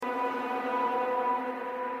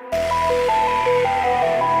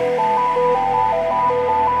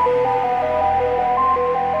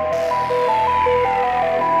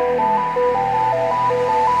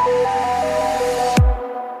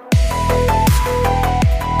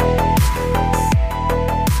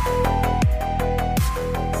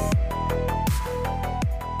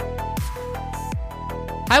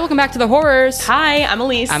Hi, welcome back to The Horrors. Hi, I'm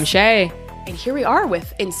Elise. I'm Shay. And here we are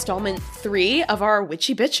with installment 3 of our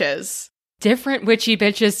Witchy Bitches. Different witchy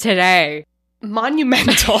bitches today.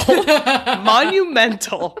 Monumental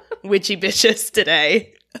Witchy Bitches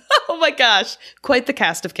today. Oh my gosh, quite the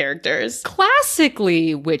cast of characters.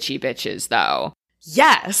 Classically witchy bitches, though.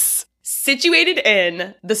 Yes, situated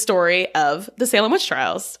in the story of the Salem Witch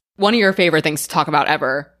Trials. One of your favorite things to talk about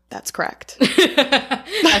ever. That's correct.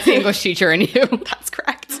 That's the English teacher in you. That's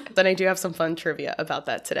correct. Then I do have some fun trivia about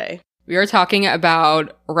that today. We are talking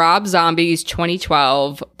about Rob Zombie's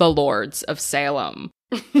 2012 The Lords of Salem.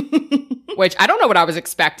 Which I don't know what I was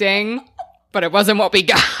expecting, but it wasn't what we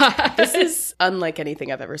got. This is unlike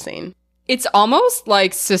anything I've ever seen. It's almost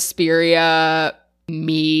like Suspiria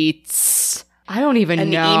meets, I don't even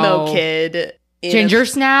know. An emo kid. Ginger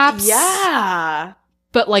Snaps? Yeah.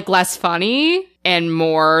 But like less funny and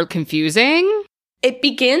more confusing. It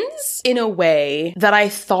begins in a way that I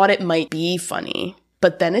thought it might be funny,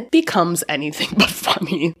 but then it becomes anything but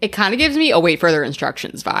funny. It kind of gives me await further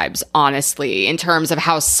instructions vibes, honestly, in terms of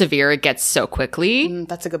how severe it gets so quickly.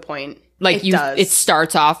 That's a good point. Like it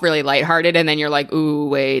starts off really lighthearted and then you're like, ooh,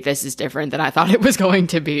 wait, this is different than I thought it was going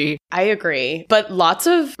to be. I agree. But lots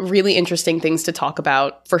of really interesting things to talk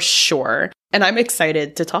about for sure. And I'm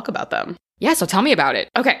excited to talk about them. Yeah, so tell me about it.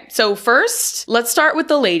 Okay, so first, let's start with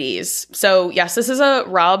the ladies. So yes, this is a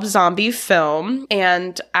Rob Zombie film,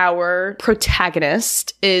 and our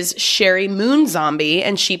protagonist is Sherry Moon Zombie,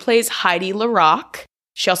 and she plays Heidi LaRock.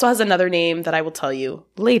 She also has another name that I will tell you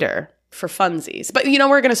later for funsies. But you know,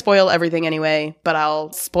 we're going to spoil everything anyway, but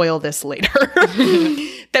I'll spoil this later.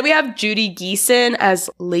 Then we have Judy Geeson as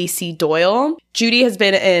Lacey Doyle. Judy has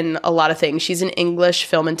been in a lot of things. She's an English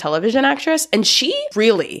film and television actress, and she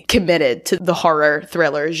really committed to the horror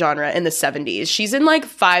thriller genre in the 70s. She's in like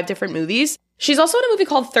 5 different movies. She's also in a movie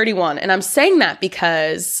called 31, and I'm saying that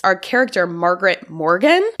because our character, Margaret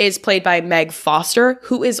Morgan, is played by Meg Foster,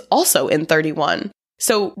 who is also in 31.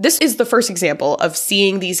 So this is the first example of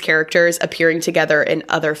seeing these characters appearing together in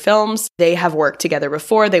other films. They have worked together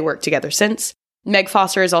before. They worked together since. Meg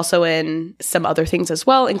Foster is also in some other things as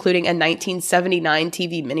well, including a 1979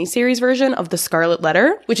 TV miniseries version of The Scarlet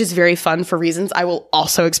Letter, which is very fun for reasons I will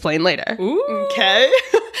also explain later. Ooh. Okay.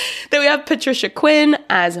 Then we have Patricia Quinn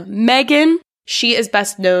as Megan. She is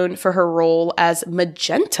best known for her role as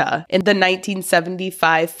Magenta in the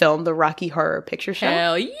 1975 film The Rocky Horror Picture Show.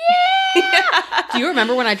 Hell yeah! Do you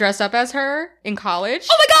remember when I dressed up as her in college?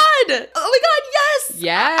 Oh my god! Oh my god, yes!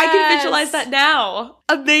 Yes! I can visualize that now.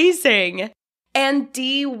 Amazing. And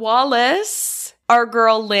Dee Wallace, our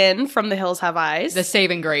girl Lynn from The Hills Have Eyes. The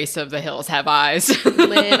saving grace of The Hills Have Eyes.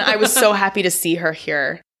 Lynn, I was so happy to see her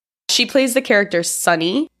here. She plays the character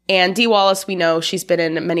Sunny. And Dee Wallace, we know she's been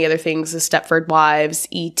in many other things, The Stepford Wives,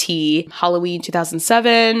 E.T., Halloween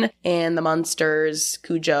 2007, and The Munsters,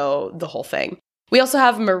 Cujo, the whole thing. We also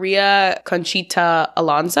have Maria Conchita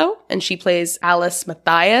Alonso, and she plays Alice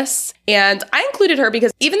Matthias. And I included her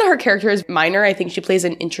because even though her character is minor, I think she plays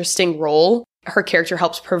an interesting role. Her character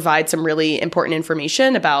helps provide some really important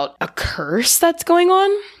information about a curse that's going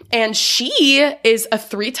on. And she is a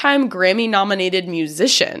 3-time Grammy-nominated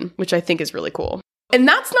musician, which I think is really cool. And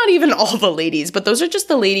that's not even all the ladies, but those are just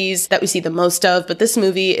the ladies that we see the most of. But this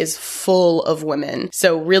movie is full of women.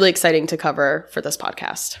 So really exciting to cover for this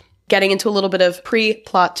podcast. Getting into a little bit of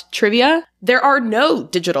pre-plot trivia, there are no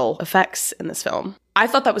digital effects in this film. I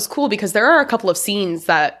thought that was cool because there are a couple of scenes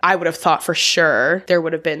that I would have thought for sure there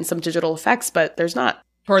would have been some digital effects, but there's not.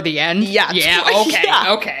 Toward the end? Yeah. Yeah, okay,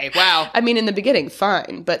 yeah. Okay, wow. I mean, in the beginning,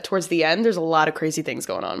 fine, but towards the end, there's a lot of crazy things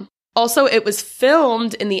going on. Also, it was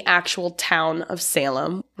filmed in the actual town of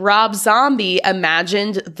Salem. Rob Zombie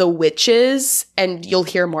imagined the witches, and you'll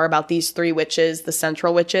hear more about these 3 witches, the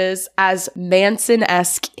central witches, as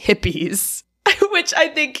Manson-esque hippies, which I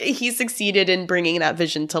think he succeeded in bringing that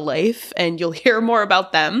vision to life, and you'll hear more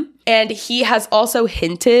about them. And he has also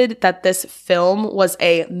hinted that this film was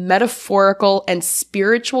a metaphorical and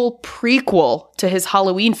spiritual prequel to his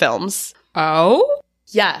Halloween films. Oh?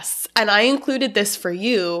 Yes, and I included this for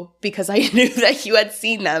you because I knew that you had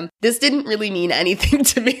seen them. This didn't really mean anything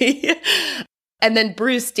to me. And then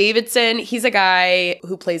Bruce Davidson, he's a guy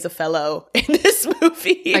who plays a fellow in this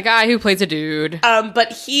movie. A guy who plays a dude.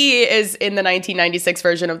 But he is in the 1996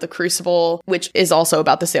 version of The Crucible, which is also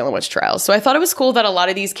about the Salem Witch Trials. So I thought it was cool that a lot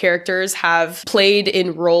of these characters have played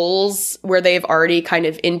in roles where they've already kind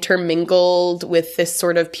of intermingled with this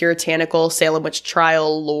sort of puritanical Salem Witch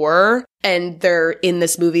Trial lore. and they're in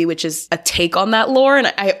this movie, which is a take on that lore. And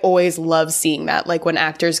I always love seeing that, like when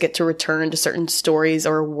actors get to return to certain stories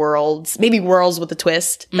or worlds, maybe worlds with a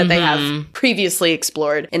twist that they have previously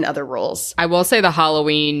explored in other roles. I will say the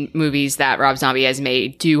Halloween movies that Rob Zombie has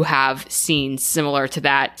made do have scenes similar to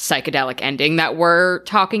that psychedelic ending that we're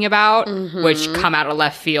talking about, which come out of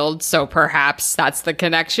left field. So perhaps that's the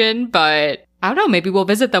connection, but I don't know, maybe we'll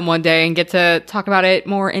visit them one day and get to talk about it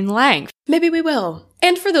more in length. Maybe we will.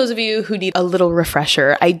 And for those of you who need a little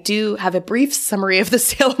refresher, I do have a brief summary of the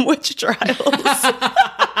Salem witch trials.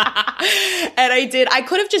 And I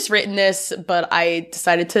could have just written this, but I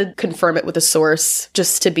decided to confirm it with a source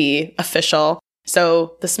just to be official.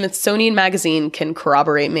 So the Smithsonian Magazine can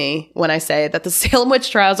corroborate me when I say that the Salem witch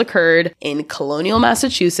trials occurred in colonial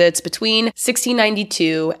Massachusetts between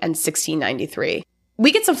 1692 and 1693.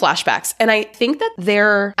 We get some flashbacks, and I think that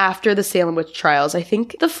they're after the Salem witch trials. I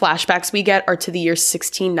think the flashbacks we get are to the year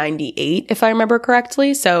 1698, if I remember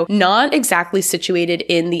correctly. So not exactly situated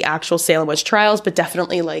in the actual Salem witch trials, but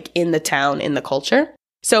definitely like in the town, in the culture.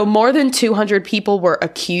 So more than 200 people were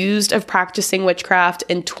accused of practicing witchcraft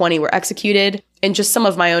and 20 were executed. And just some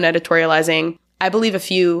of my own editorializing, I believe a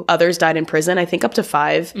few others died in prison, I think up to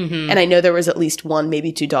 5. And I know there was at least 1,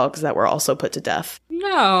 maybe 2 dogs that were also put to death.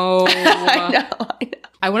 No. I know.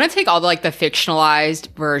 I want to take all the like the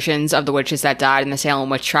fictionalized versions of the witches that died in the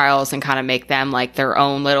Salem witch trials and kind of make them like their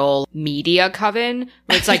own little media coven.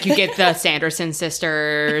 It's like you get the Sanderson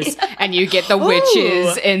sisters and you get the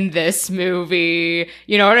witches in this movie.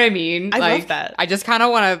 You know what I mean? I like, love that. I just kind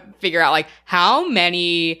of want to figure out like how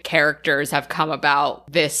many characters have come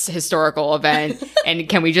about this historical event and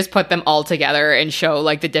can we just put them all together and show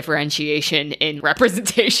like the differentiation in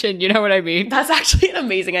representation? You know what I mean? That's actually an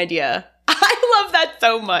amazing idea. I love that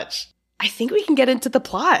so much. I think we can get into the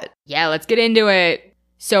plot. Yeah, let's get into it.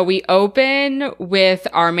 So we open with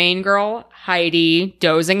our main girl, Heidi,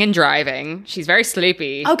 dozing and driving. She's very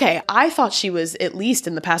sleepy. Okay, I thought she was at least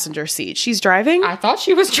in the passenger seat. She's driving? I thought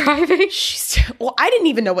she was driving. Well, I didn't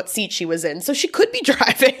even know what seat she was in, so she could be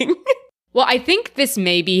driving. Well, I think this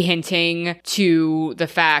may be hinting to the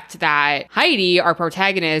fact that Heidi, our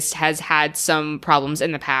protagonist, has had some problems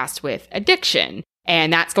in the past with addiction.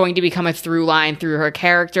 And that's going to become a through line through her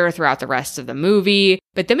character throughout the rest of the movie.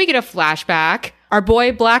 But then we get a flashback. Our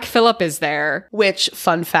boy Black Phillip is there. Which,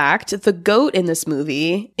 fun fact, the goat in this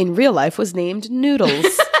movie in real life was named Noodles.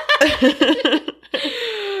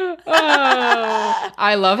 Oh,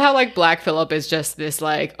 I love how like Black Phillip is just this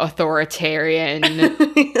like authoritarian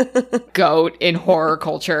goat in horror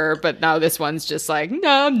culture. But now this one's just like,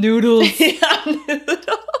 no, I'm Noodles. Yeah, I'm Noodles.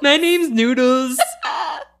 My name's Noodles.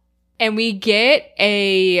 And we get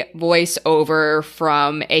a voiceover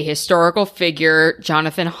from a historical figure,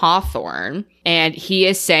 Jonathan Hawthorne. And he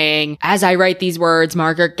is saying, as I write these words,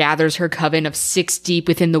 Margaret gathers her coven of 6 deep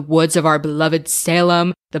within the woods of our beloved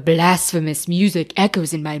Salem. The blasphemous music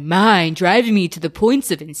echoes in my mind, driving me to the points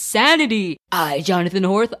of insanity. I, Jonathan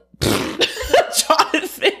Hawthorne.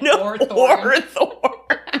 Jonathan Hawthorne.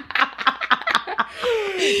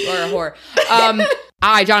 Or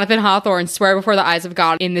I, Jonathan Hawthorne, swear before the eyes of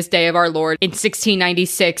God in this day of our Lord in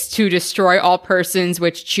 1696 to destroy all persons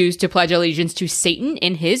which choose to pledge allegiance to Satan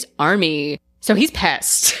and his army. So he's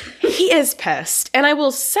pissed. He is pissed. And I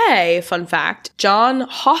will say, fun fact, John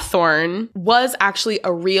Hawthorne was actually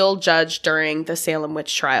a real judge during the Salem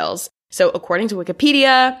witch trials. So according to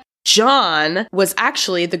Wikipedia, John was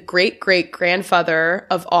actually the great-great-grandfather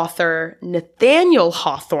of author Nathaniel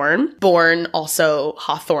Hawthorne, born also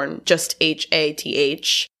Hawthorne, just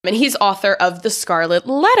H-A-T-H. And he's author of The Scarlet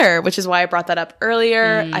Letter, which is why I brought that up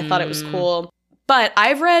earlier. I thought it was cool. But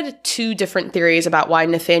I've read 2 different theories about why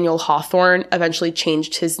Nathaniel Hawthorne eventually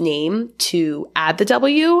changed his name to add the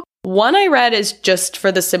W. One I read is just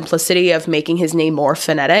for the simplicity of making his name more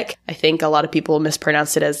phonetic. I think a lot of people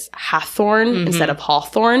mispronounce it as Hathorne instead of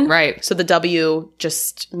Hawthorne. Right. So the W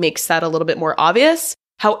just makes that a little bit more obvious.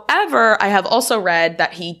 However, I have also read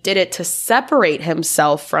that he did it to separate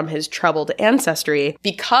himself from his troubled ancestry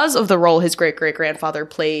because of the role his great-great-grandfather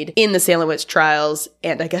played in the Salem witch trials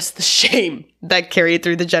and I guess the shame that carried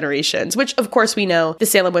through the generations, which of course we know the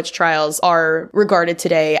Salem witch trials are regarded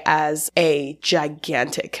today as a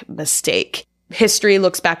gigantic mistake. History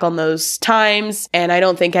looks back on those times, and I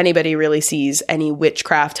don't think anybody really sees any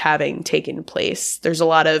witchcraft having taken place. There's a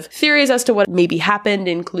lot of theories as to what maybe happened,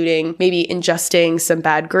 including maybe ingesting some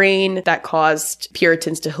bad grain that caused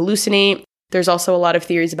Puritans to hallucinate. There's also a lot of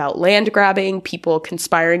theories about land grabbing, people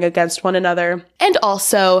conspiring against one another, and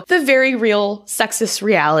also the very real sexist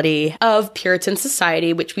reality of Puritan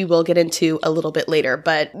society, which we will get into a little bit later.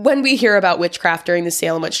 But when we hear about witchcraft during the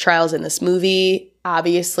Salem witch trials in this movie,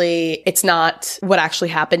 Obviously, it's not what actually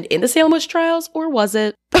happened in the Salem witch trials, or was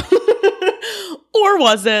it? Or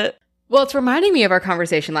was it? Well, it's reminding me of our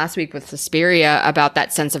conversation last week with Suspiria about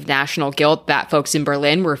that sense of national guilt that folks in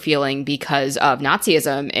Berlin were feeling because of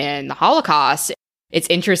Nazism and the Holocaust. It's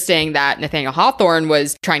interesting that Nathaniel Hawthorne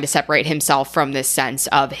was trying to separate himself from this sense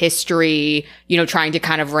of history, trying to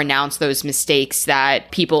kind of renounce those mistakes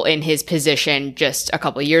that people in his position just a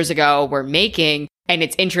couple of years ago were making. And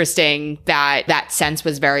it's interesting that that sense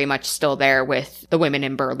was very much still there with the women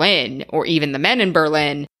in Berlin, or even the men in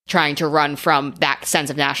Berlin, trying to run from that sense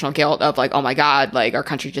of national guilt of like, oh my God, like our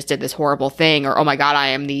country just did this horrible thing, or oh my God, I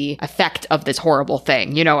am the effect of this horrible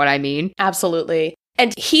thing. You know what I mean? Absolutely.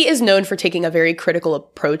 And he is known for taking a very critical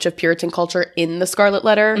approach of Puritan culture in the Scarlet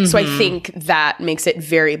Letter. Mm-hmm. So I think that makes it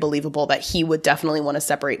very believable that he would definitely want to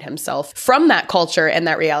separate himself from that culture and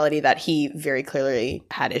that reality that he very clearly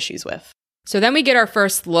had issues with. So then we get our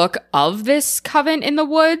first look of this coven in the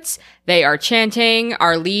woods. They are chanting.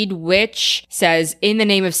 Our lead witch says, "In the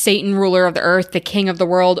name of Satan, ruler of the earth, the king of the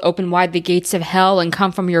world, open wide the gates of hell and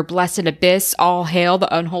come from your blessed abyss. All hail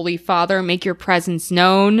the unholy Father. Make your presence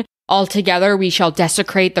known. Altogether we shall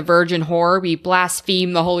desecrate the virgin whore. We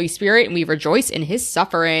blaspheme the Holy Spirit and we rejoice in his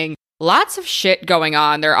suffering." Lots of shit going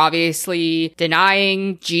on. They're obviously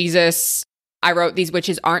denying Jesus. I wrote, these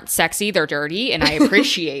witches aren't sexy, they're dirty, and I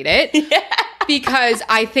appreciate it. Yeah. Because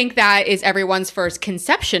I think that is everyone's first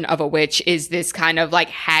conception of a witch, is this kind of like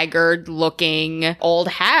haggard looking old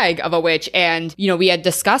hag of a witch. And, we had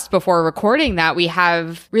discussed before recording that we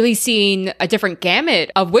have really seen a different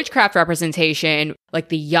gamut of witchcraft representation, like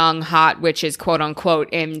the young, hot witches, quote unquote,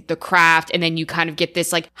 in The Craft. And then you kind of get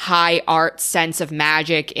this like high art sense of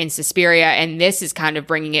magic in Suspiria. And this is kind of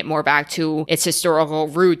bringing it more back to its historical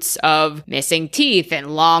roots of missing teeth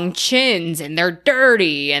and long chins, and they're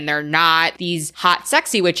dirty and they're not these hot,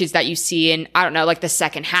 sexy witches that you see in, I don't know, like the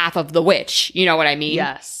second half of The Witch. You know what I mean?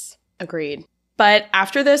 Yes. Agreed. But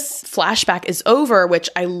after this flashback is over, which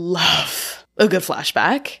I love a good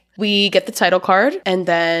flashback, we get the title card, and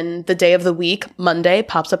then the day of the week, Monday,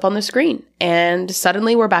 pops up on the screen. And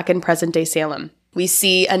suddenly we're back in present-day Salem. We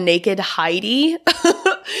see a naked Heidi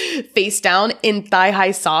face down in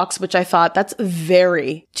thigh-high socks, which I thought, that's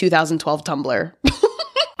very 2012 Tumblr.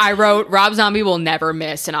 I wrote, Rob Zombie will never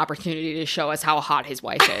miss an opportunity to show us how hot his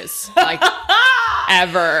wife is. Like,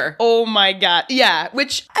 ever. Oh my God. Yeah,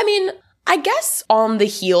 which, I mean, I guess on the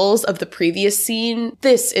heels of the previous scene,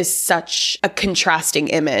 this is such a contrasting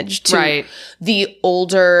image to the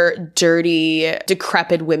older, dirty,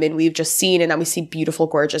 decrepit women we've just seen. And now we see beautiful,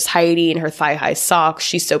 gorgeous Heidi in her thigh-high socks.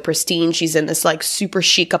 She's so pristine. She's in this like super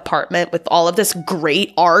chic apartment with all of this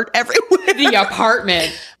great art everywhere. The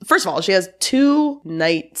apartment. First of all, she has 2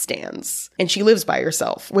 nightstands and she lives by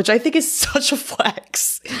herself, which I think is such a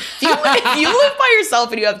flex. If you live by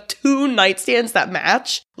yourself and you have 2 nightstands that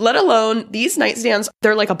match, let alone these nightstands,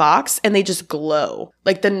 they're like a box and they just glow.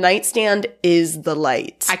 Like the nightstand is the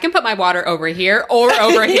light. I can put my water over here or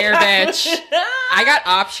over here, bitch. I got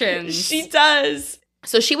options. She does.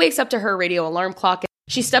 So she wakes up to her radio alarm clock.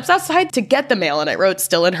 She steps outside to get the mail, and I wrote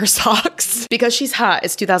still in her socks because she's hot.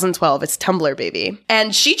 It's 2012. It's Tumblr, baby.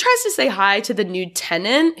 And she tries to say hi to the new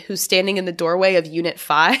tenant who's standing in the doorway of Unit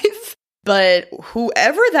 5. But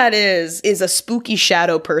whoever that is a spooky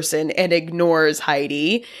shadow person and ignores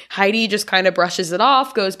Heidi. Heidi just kind of brushes it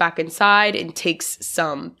off, goes back inside, and takes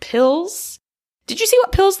some pills. Did you see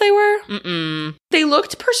what pills they were? Mm-mm. They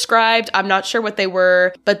looked prescribed. I'm not sure what they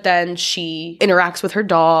were. But then she interacts with her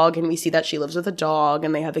dog, and we see that she lives with a dog,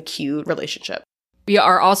 and they have a cute relationship. We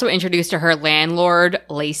are also introduced to her landlord,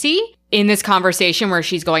 Lacey. In this conversation where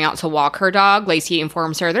she's going out to walk her dog, Lacey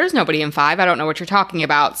informs her, there's nobody in 5. I don't know what you're talking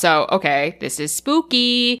about. So, okay, this is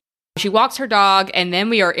spooky. She walks her dog, and then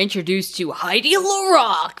we are introduced to Heidi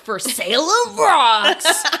LaRock for Salem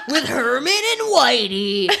Rocks with Herman and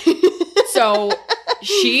Whitey. So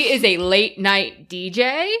she is a late night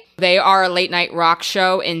DJ. They are a late night rock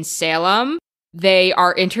show in Salem. They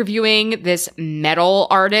are interviewing this metal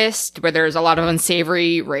artist where there's a lot of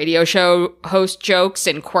unsavory radio show host jokes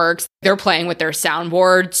and quirks. They're playing with their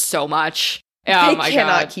soundboard so much. Oh they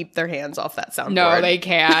cannot keep their hands off that soundboard. No, they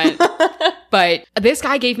can't. But this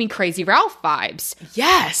guy gave me Crazy Ralph vibes.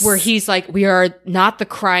 Yes. Where he's like, we are not the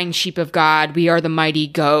crying sheep of God. We are the mighty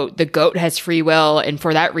goat. The goat has free will. And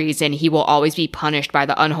for that reason, he will always be punished by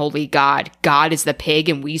the unholy God. God is the pig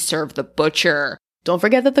and we serve the butcher. Don't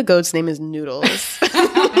forget that the goat's name is Noodles.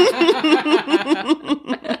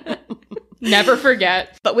 Never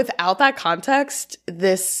forget. But without that context,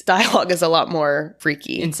 this dialogue is a lot more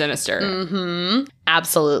freaky. And sinister. Mm-hmm.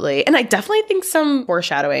 Absolutely. And I definitely think some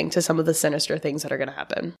foreshadowing to some of the sinister things that are going to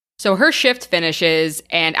happen. So her shift finishes,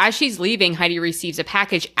 and as she's leaving, Heidi receives a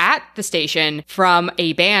package at the station from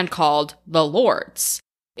a band called the Lords.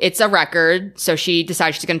 It's a record, so she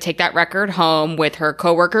decides she's going to take that record home with her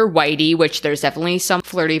coworker Whitey, which there's definitely some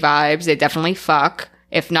flirty vibes. They definitely fuck,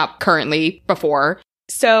 if not currently, before.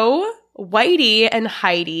 So Whitey and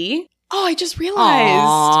Heidi... Oh, I just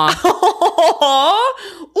realized.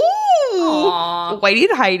 Ooh. Aww. Whitey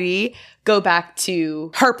and Heidi go back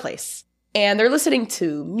to her place. And they're listening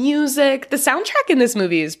to music. The soundtrack in this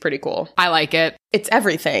movie is pretty cool. I like it. It's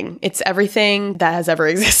everything. It's everything that has ever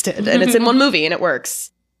existed. And it's in one movie and it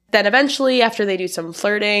works. Then eventually, after they do some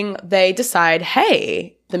flirting, they decide,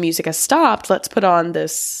 hey, the music has stopped. Let's put on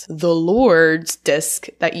this The Lords disc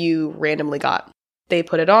that you randomly got. They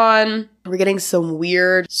put it on. We're getting some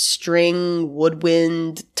weird string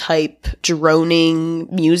woodwind type droning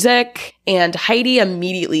music. And Heidi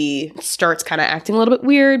immediately starts kind of acting a little bit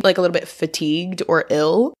weird, like a little bit fatigued or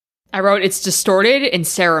ill. I wrote, it's distorted and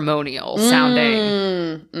ceremonial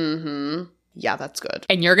sounding. Mm-hmm. Yeah, that's good.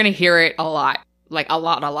 And you're going to hear it a lot. Like a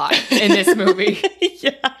lot in this movie.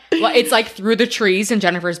 Yeah. Well, it's like through the trees in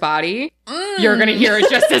Jennifer's body. You're going to hear it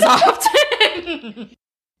just as often.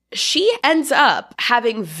 She ends up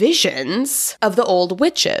having visions of the old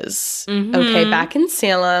witches, okay, back in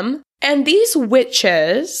Salem. And these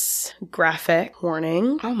witches, graphic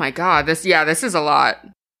warning. Oh my God, this is a lot.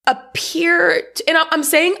 Appear, and I'm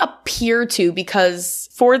saying appear to because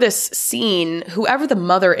for this scene, whoever the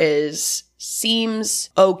mother is seems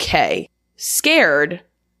okay. Scared.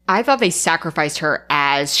 I thought they sacrificed her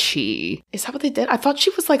as she. Is that what they did? I thought she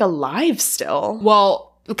was like alive still. Well...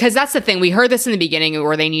 Because that's the thing. We heard this in the beginning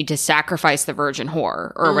where they need to sacrifice the virgin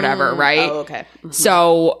whore or whatever, right? Oh, okay. Mm-hmm.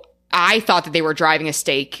 So I thought that they were driving a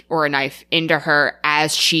stake or a knife into her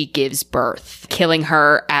as she gives birth, killing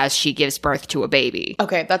her as she gives birth to a baby.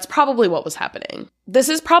 Okay, that's probably what was happening. This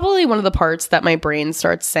is probably one of the parts that my brain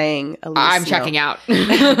starts saying, Elise, I'm checking out.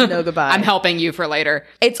 No, goodbye. I'm helping you for later.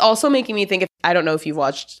 It's also making me think, I don't know if you've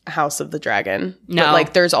watched House of the Dragon. No. But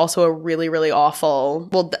like there's also a really, really awful,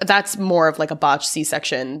 well, that's more of like a botched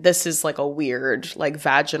C-section. This is like a weird, like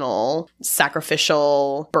vaginal,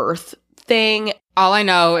 sacrificial birth thing. All I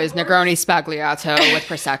know is Negroni Spagliato with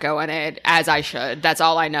Prosecco in it, as I should. That's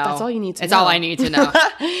all I know. That's all you need to know. It's all I need to know.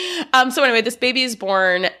 So anyway, this baby is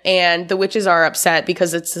born and the witches are upset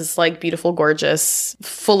because it's this like beautiful, gorgeous,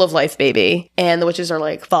 full of life baby. And the witches are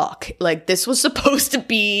like, fuck, like this was supposed to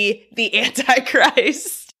be the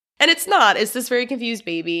Antichrist. And it's not. It's this very confused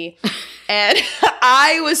baby. And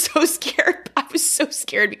I was so scared. I was so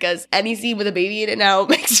scared because any scene with a baby in it now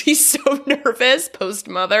makes me so nervous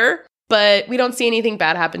post-mother. But we don't see anything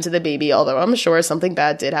bad happen to the baby, although I'm sure something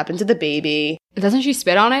bad did happen to the baby. Doesn't she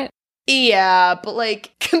spit on it? Yeah, but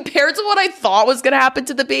like compared to what I thought was going to happen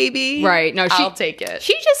to the baby, right? No, I'll take it.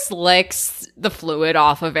 She just licks the fluid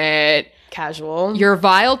off of it. Casual. Your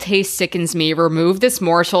vile taste sickens me. Remove this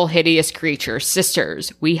mortal, hideous creature.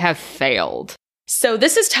 Sisters, we have failed. So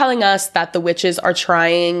this is telling us that the witches are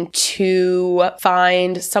trying to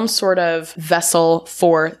find some sort of vessel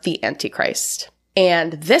for the Antichrist.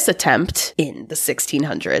 And this attempt in the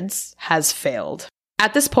 1600s has failed.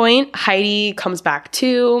 At this point, Heidi comes back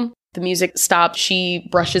to. The music stops. She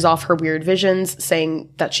brushes off her weird visions, saying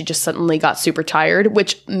that she just suddenly got super tired,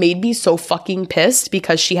 which made me so fucking pissed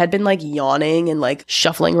because she had been like yawning and like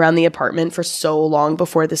shuffling around the apartment for so long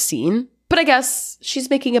before the scene. But I guess she's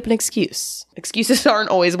making up an excuse. Excuses aren't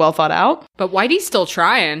always well thought out. But Whitey's still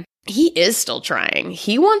trying. He is still trying.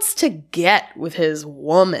 He wants to get with his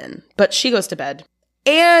woman, but she goes to bed.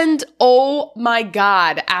 And oh my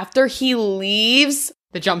God, after he leaves...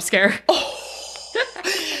 The jump scare.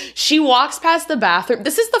 She walks past the bathroom.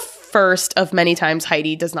 This is the first of many times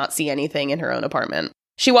Heidi does not see anything in her own apartment.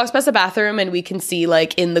 She walks past the bathroom and we can see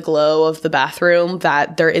like in the glow of the bathroom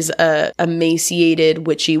that there is a emaciated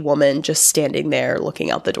witchy woman just standing there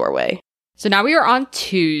looking out the doorway. So now we are on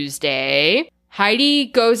Tuesday. Heidi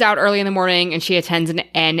goes out early in the morning and she attends an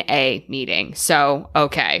NA meeting. So,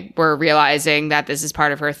 okay, we're realizing that this is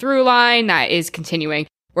part of her through line that is continuing.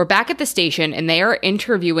 We're back at the station and they are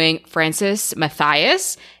interviewing Francis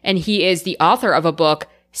Matthias, and he is the author of a book,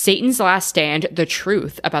 Satan's Last Stand, The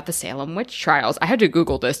Truth About the Salem Witch Trials. I had to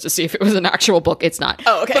Google this to see if it was an actual book. It's not.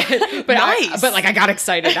 Oh, okay. But nice. I got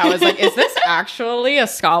excited. I was like, is this actually a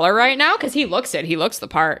scholar right now? Because he looks it. He looks the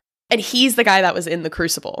part. And he's the guy that was in The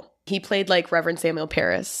Crucible. He played like Reverend Samuel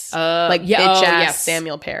Paris. Like yeah, bitch-ass yes.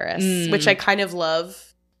 Samuel Paris, which I kind of love.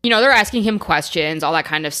 You know, they're asking him questions, all that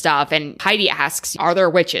kind of stuff. And Heidi asks, are there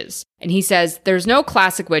witches? And he says, there's no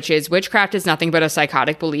classic witches. Witchcraft is nothing but a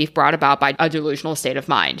psychotic belief brought about by a delusional state of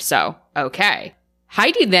mind. So, okay.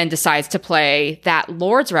 Heidi then decides to play that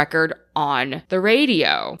Lords record on the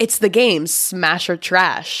radio. It's the game Smash or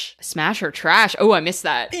Trash. Smash or Trash. Oh, I missed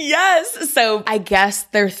that. Yes. So I guess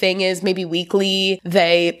their thing is maybe weekly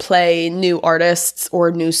they play new artists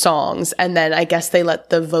or new songs. And then I guess they let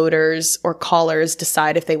the voters or callers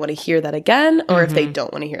decide if they want to hear that again or if they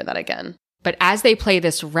don't want to hear that again. But as they play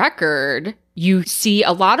this record, you see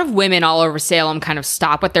a lot of women all over Salem kind of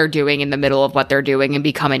stop what they're doing in the middle of what they're doing and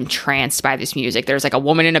become entranced by this music. There's like a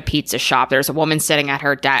woman in a pizza shop. There's a woman sitting at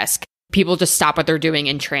her desk. People just stop what they're doing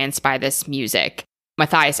entranced by this music.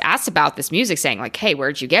 Matthias asks about this music, saying like, hey,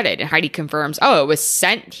 where'd you get it? And Heidi confirms, oh, it was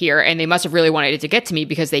sent here and they must have really wanted it to get to me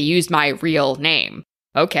because they used my real name.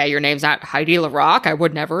 Okay, your name's not Heidi LaRock. I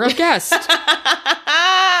would never have guessed.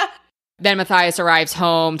 Then Matthias arrives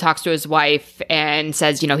home, talks to his wife, and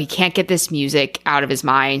says, he can't get this music out of his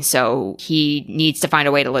mind, so he needs to find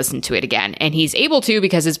a way to listen to it again. And he's able to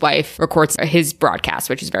because his wife records his broadcast,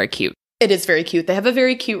 which is very cute. It is very cute. They have a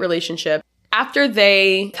very cute relationship. After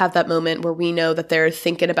they have that moment where we know that they're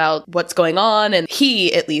thinking about what's going on, and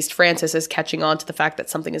he, at least Francis, is catching on to the fact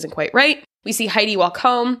that something isn't quite right, we see Heidi walk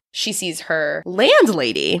home. She sees her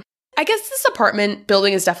landlady. I guess this apartment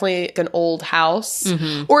building is definitely an old house,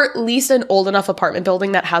 or at least an old enough apartment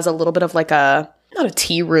building that has a little bit of like not a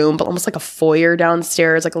tea room, but almost like a foyer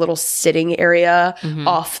downstairs, like a little sitting area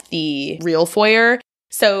off the real foyer.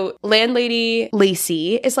 So landlady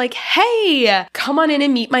Lacey is like, hey, come on in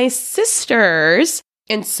and meet my sisters.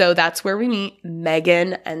 And so that's where we meet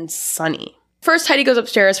Megan and Sunny. First, Heidi goes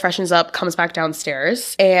upstairs, freshens up, comes back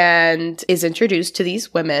downstairs, and is introduced to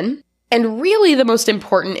these women. And really the most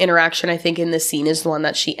important interaction, I think, in this scene is the one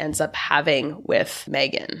that she ends up having with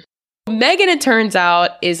Megan. Megan, it turns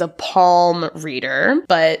out, is a palm reader,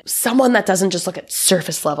 but someone that doesn't just look at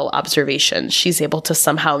surface level observations. She's able to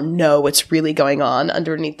somehow know what's really going on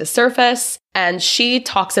underneath the surface. And she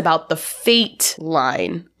talks about the fate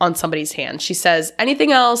line on somebody's hand. She says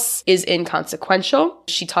anything else is inconsequential.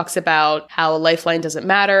 She talks about how a lifeline doesn't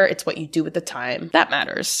matter. It's what you do with the time that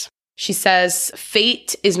matters. She says,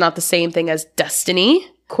 fate is not the same thing as destiny.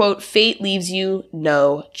 Quote, fate leaves you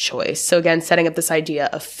no choice. So again, setting up this idea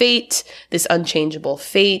of fate, this unchangeable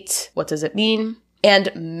fate. What does it mean?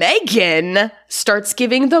 And Megan starts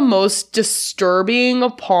giving the most disturbing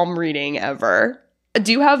palm reading ever.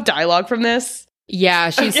 Do you have dialogue from this? Yeah,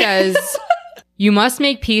 she says, you must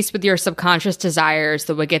make peace with your subconscious desires,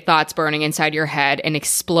 the wicked thoughts burning inside your head and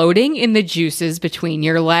exploding in the juices between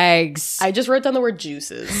your legs. I just wrote down the word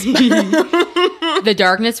juices. The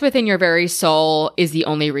darkness within your very soul is the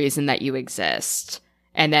only reason that you exist.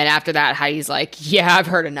 And then after that, Heidi's like, yeah, I've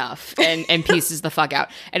heard enough, and pieces the fuck out.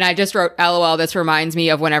 And I just wrote, LOL, this reminds me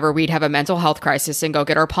of whenever we'd have a mental health crisis and go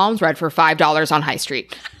get our palms read for $5 on High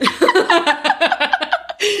Street.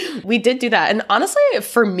 We did do that. And honestly,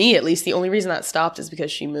 for me, at least, the only reason that stopped is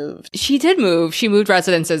because she moved. She did move. She moved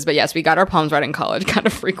residences. But yes, we got our palms read in college kind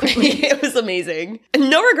of frequently. It was amazing.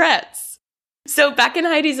 No regrets. So back in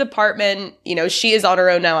Heidi's apartment, she is on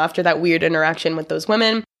her own now after that weird interaction with those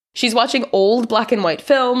women. She's watching old black and white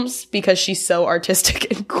films because she's so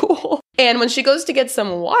artistic and cool. And when she goes to get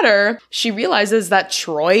some water, she realizes that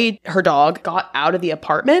Troy, her dog, got out of the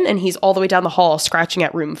apartment and he's all the way down the hall scratching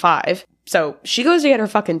at room 5. So she goes to get her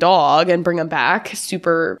fucking dog and bring him back,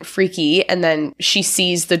 super freaky. And then she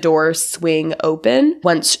sees the door swing open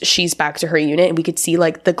once she's back to her unit. And we could see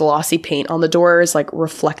like the glossy paint on the doors, like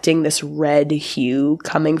reflecting this red hue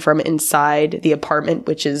coming from inside the apartment,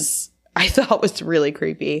 which I thought was really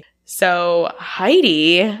creepy. So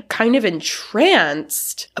Heidi, kind of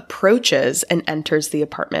entranced, approaches and enters the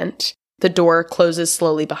apartment. The door closes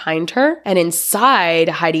slowly behind her, and inside,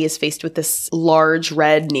 Heidi is faced with this large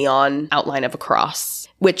red neon outline of a cross,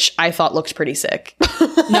 which I thought looked pretty sick.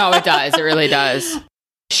 No, it does. It really does.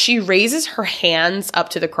 She raises her hands up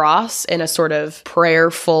to the cross in a sort of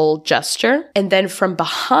prayerful gesture, and then from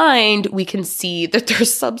behind, we can see that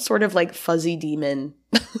there's some sort of like fuzzy demon.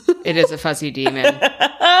 It is a fuzzy demon.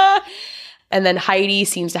 And then Heidi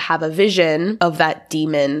seems to have a vision of that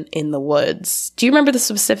demon in the woods. Do you remember the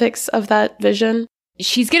specifics of that vision?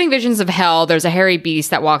 She's getting visions of hell. There's a hairy beast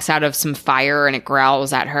that walks out of some fire and it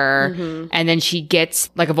growls at her. And then she gets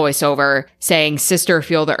like a voiceover saying, sister,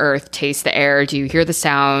 feel the earth, taste the air. Do you hear the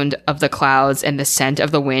sound of the clouds and the scent of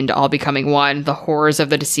the wind all becoming one? The horrors of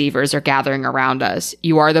the deceivers are gathering around us.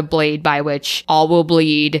 You are the blade by which all will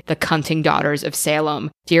bleed, the cunting daughters of Salem.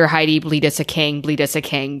 Dear Heidi, bleed us a king, bleed us a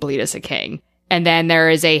king, bleed us a king. And then there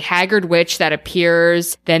is a haggard witch that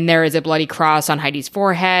appears. Then there is a bloody cross on Heidi's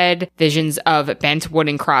forehead. Visions of bent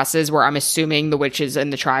wooden crosses where I'm assuming the witches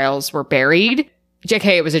in the trials were buried. JK,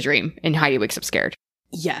 it was a dream. And Heidi wakes up scared.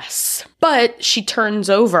 Yes. But she turns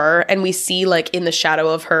over and we see like in the shadow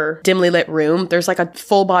of her dimly lit room, there's like a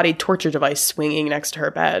full-bodied torture device swinging next to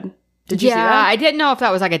her bed. Did you see that? I didn't know if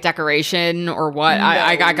that was like a decoration or what.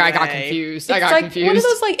 I got confused. It's like one of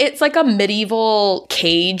those like, it's like a medieval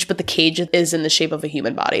cage, but the cage is in the shape of a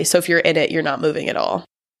human body. So if you're in it, you're not moving at all.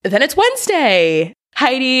 Then it's Wednesday.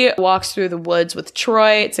 Heidi walks through the woods with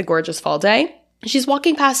Troy. It's a gorgeous fall day. She's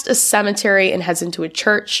walking past a cemetery and heads into a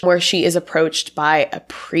church where she is approached by a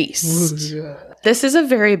priest. This is a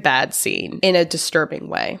very bad scene in a disturbing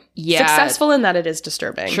way. Yeah. Successful in that it is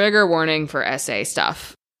disturbing. Trigger warning for SA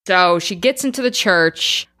stuff. So she gets into the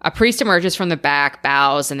church. A priest emerges from the back,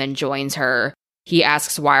 bows, and then joins her. He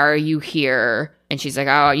asks, "Why are you here?" And she's like, "Oh,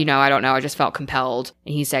 I don't know. I just felt compelled."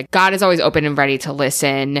 And he said, "God is always open and ready to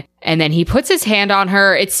listen." And then he puts his hand on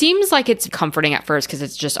her. It seems like it's comforting at first because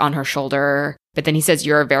it's just on her shoulder. But then he says,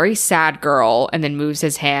 "You're a very sad girl," and then moves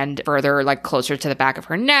his hand further, like closer to the back of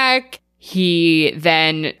her neck. He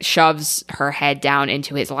then shoves her head down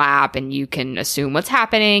into his lap, and you can assume what's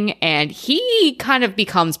happening. And he kind of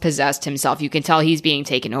becomes possessed himself. You can tell he's being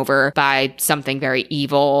taken over by something very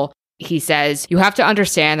evil. He says, "You have to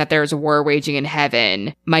understand that there is a war waging in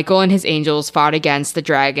heaven. Michael and his angels fought against the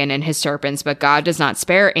dragon and his serpents, but God does not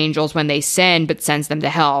spare angels when they sin, but sends them to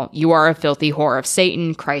hell. You are a filthy whore of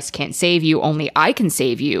Satan. Christ can't save you. Only I can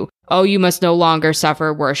save you. Oh, you must no longer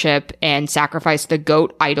suffer worship and sacrifice the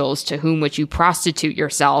goat idols to whom which you prostitute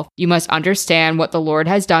yourself. You must understand what the Lord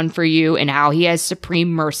has done for you and how he has supreme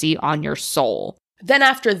mercy on your soul." Then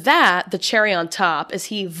after that, the cherry on top is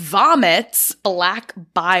he vomits black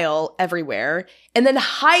bile everywhere. And then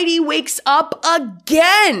Heidi wakes up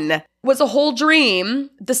again. It was a whole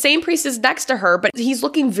dream. The same priest is next to her, but he's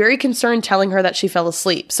looking very concerned, telling her that she fell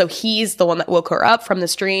asleep. So he's the one that woke her up from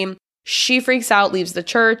this dream. She freaks out, leaves the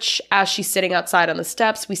church. As she's sitting outside on the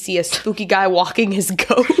steps, we see a spooky guy walking his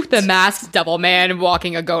goat. The masked devil man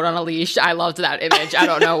walking a goat on a leash. I loved that image. I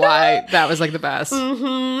don't know why. That was like the best.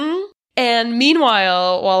 Mm-hmm. And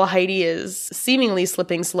meanwhile, while Heidi is seemingly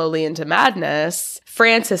slipping slowly into madness,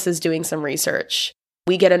 Frances is doing some research.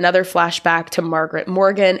 We get another flashback to Margaret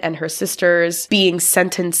Morgan and her sisters being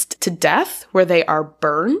sentenced to death, where they are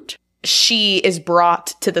burned. She is brought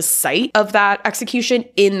to the site of that execution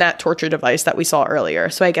in that torture device that we saw earlier.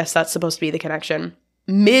 So I guess that's supposed to be the connection.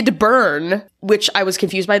 Mid-burn, which I was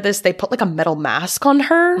confused by this, they put like a metal mask on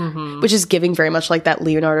her, which is giving very much like that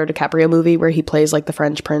Leonardo DiCaprio movie where he plays like the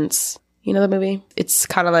French prince. You know the movie? It's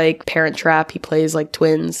kind of like Parent Trap. He plays like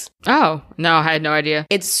twins. Oh, no, I had no idea.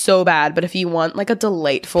 It's so bad, but if you want like a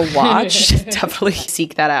delightful watch, definitely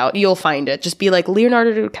seek that out. You'll find it. Just be like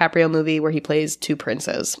Leonardo DiCaprio movie where he plays two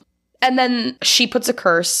princes. And then she puts a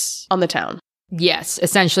curse on the town. Yes,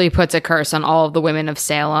 essentially puts a curse on all of the women of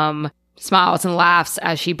Salem. Smiles and laughs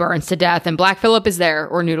as she burns to death. And Black Phillip is there,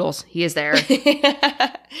 or Noodles. He is there.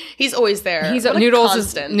 He's always there.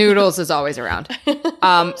 Noodles is always around.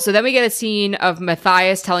 So then we get a scene of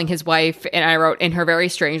Matthias telling his wife, and I wrote, in her very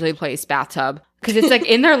strangely placed bathtub. Because it's like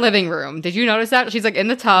in their living room. Did you notice that? She's like in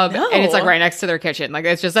the tub, and it's like right next to their kitchen. Like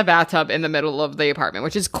it's just a bathtub in the middle of the apartment,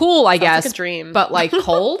 which is cool, I guess. Like a dream. But like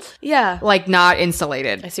cold? Yeah. Like not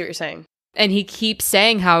insulated. I see what you're saying. And he keeps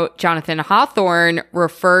saying how Jonathan Hawthorne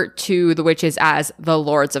referred to the witches as the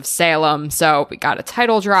Lords of Salem. So we got a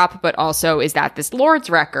title drop, but also is that this Lord's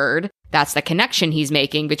record? That's the connection he's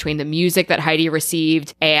making between the music that Heidi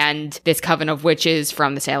received and this coven of witches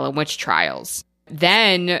from the Salem witch trials.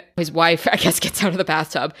 Then his wife, I guess, gets out of the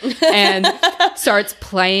bathtub and starts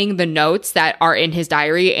playing the notes that are in his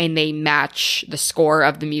diary, and they match the score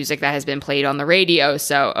of the music that has been played on the radio.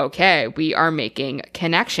 So, okay, we are making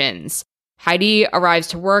connections. Heidi arrives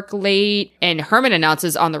to work late, and Herman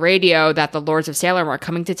announces on the radio that the Lords of Salem are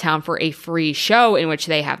coming to town for a free show in which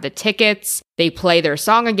they have the tickets. They play their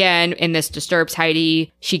song again, and this disturbs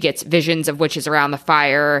Heidi. She gets visions of witches around the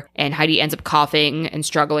fire, and Heidi ends up coughing and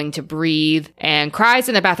struggling to breathe and cries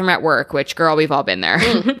in the bathroom at work, which, girl, we've all been there.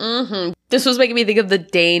 Mm-hmm. This was making me think of the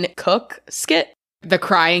Dane Cook skit. The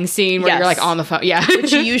crying scene where you're like on the phone. Yeah.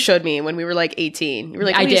 Which you showed me when we were like 18. You were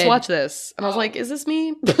like, I need to watch this. And I was like, is this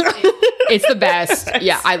me? It's the best.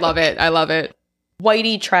 Yeah, I love it. I love it.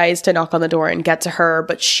 Whitey tries to knock on the door and get to her,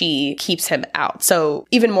 but she keeps him out. So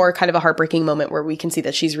even more kind of a heartbreaking moment where we can see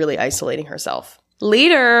that she's really isolating herself.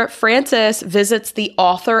 Later, Francis visits the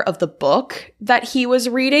author of the book that he was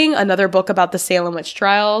reading, another book about the Salem witch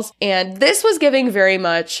trials. And this was giving very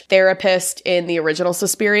much therapist in the original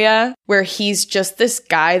Suspiria, where he's just this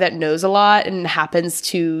guy that knows a lot and happens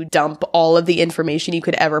to dump all of the information you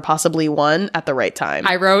could ever possibly want at the right time.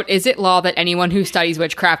 I wrote, is it law that anyone who studies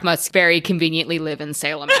witchcraft must very convenently live in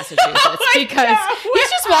Salem, Massachusetts? Because he's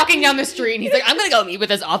just walking down the street and he's like, I'm going to go meet with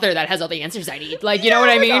this author that has all the answers I need. Like, you know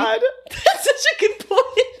what I mean? God. That's such a good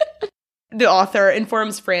point. The author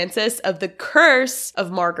informs Francis of the curse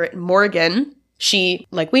of Margaret Morgan. She,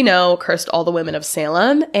 like we know, cursed all the women of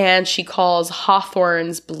Salem, and she calls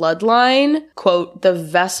Hawthorne's bloodline, quote, the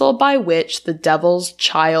vessel by which the devil's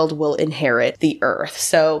child will inherit the earth.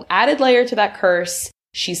 So, added layer to that curse,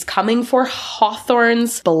 she's coming for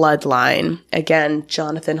Hawthorne's bloodline. Again,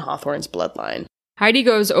 Jonathan Hawthorne's bloodline. Heidi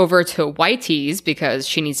goes over to Whitey's because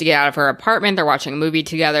she needs to get out of her apartment. They're watching a movie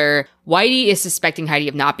together. Whitey is suspecting Heidi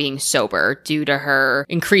of not being sober due to her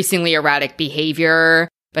increasingly erratic behavior.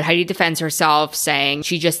 But Heidi defends herself, saying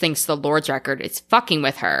she just thinks the Lord's record is fucking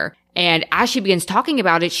with her. And as she begins talking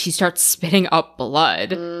about it, she starts spitting up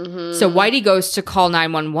blood. Mm-hmm. So Whitey goes to call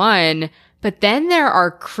 911. But then there are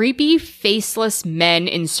creepy, faceless men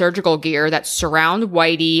in surgical gear that surround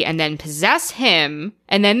Whitey and then possess him.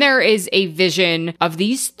 And then there is a vision of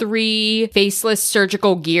these 3 faceless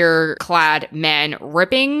surgical gear-clad men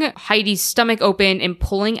ripping Heidi's stomach open and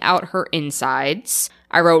pulling out her insides.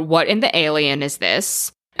 I wrote, what in the alien is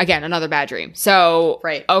this? Again, another bad dream. So,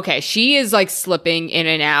 right. Okay, she is like slipping in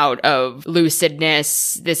and out of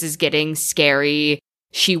lucidness. This is getting scary.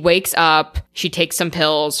 She wakes up, she takes some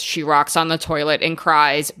pills, she rocks on the toilet and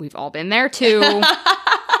cries. We've all been there too.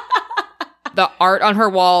 The art on her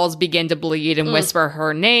walls begin to bleed and whisper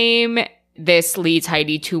her name. This leads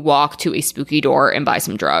Heidi to walk to a spooky door and buy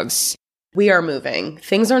some drugs. We are moving.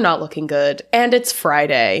 Things are not looking good. And it's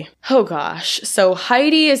Friday. Oh gosh. So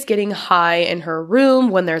Heidi is getting high in her room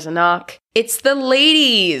when there's a knock. It's the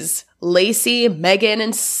ladies. Lacey, Megan,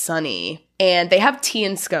 and Sunny. And they have tea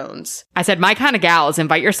and scones. I said, my kind of gals,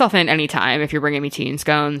 invite yourself in anytime if you're bringing me tea and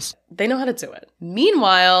scones. They know how to do it.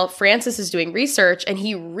 Meanwhile, Francis is doing research and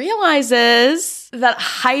he realizes that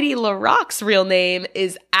Heidi LaRocque's real name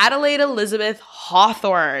is Adelaide Elizabeth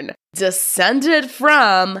Hawthorne, descended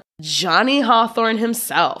from Johnny Hawthorne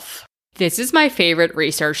himself. This is my favorite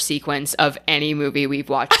research sequence of any movie we've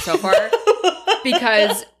watched so far.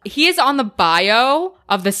 Because he is on the bio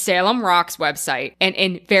of the Salem Rocks website, and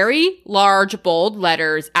in very large, bold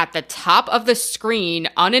letters at the top of the screen,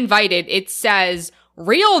 uninvited, it says,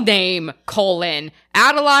 real name,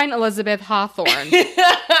 Adeline Elizabeth Hawthorne.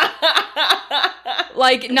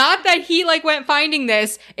 Like, not that he, like, went finding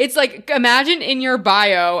this. It's like, imagine in your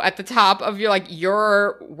bio at the top of your, like,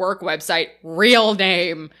 your work website, real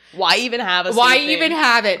name. Why even have a Why even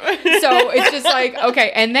have it? So it's just like,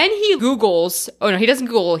 okay. And then he Googles. Oh, no, he doesn't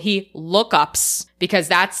Google. He lookups, because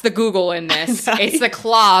that's the Google in this. Nice. It's the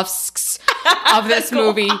Klofsks of this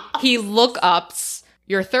movie. He lookups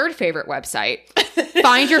your third favorite website,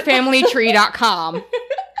 findyourfamilytree.com,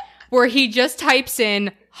 where he just types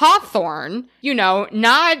in Hawthorne, you know,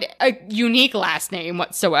 not a unique last name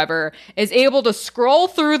whatsoever, is able to scroll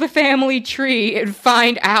through the family tree and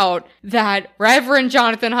find out that Reverend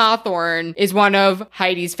Jonathan Hawthorne is one of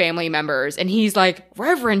Heidi's family members. And he's like,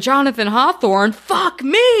 Reverend Jonathan Hawthorne? Fuck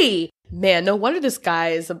me! Man, no wonder this guy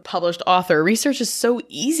is a published author. Research is so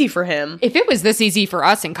easy for him. If it was this easy for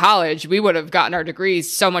us in college, we would have gotten our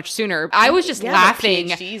degrees so much sooner. I was just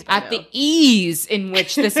laughing at the ease in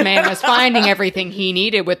which this man was finding everything he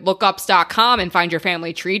needed with lookups.com and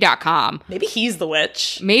findyourfamilytree.com. Maybe he's the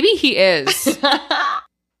witch. Maybe he is.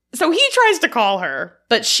 So he tries to call her,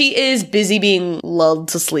 but she is busy being lulled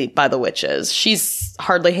to sleep by the witches. She's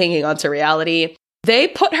hardly hanging on to reality. They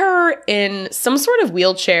put her in some sort of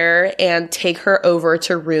wheelchair and take her over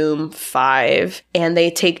to room 5, and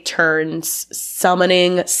they take turns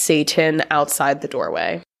summoning Satan outside the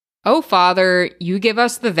doorway. Oh, Father, you give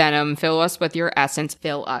us the venom, fill us with your essence,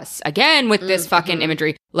 fill us. Again, with this fucking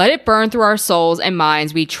imagery. Let it burn through our souls and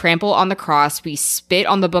minds. We trample on the cross. We spit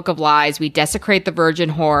on the book of lies. We desecrate the virgin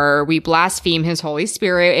horror. We blaspheme his Holy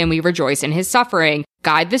Spirit, and we rejoice in his suffering.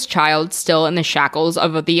 Guide this child still in the shackles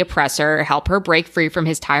of the oppressor. Help her break free from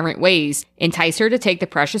his tyrant ways. Entice her to take the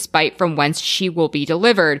precious bite from whence she will be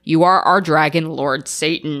delivered. You are our dragon, Lord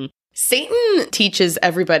Satan. Satan teaches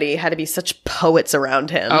everybody how to be such poets around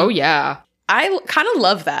him. Oh, yeah. I kind of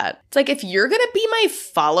love that. It's like, if you're going to be my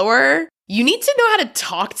follower, you need to know how to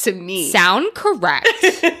talk to me. Sound correct.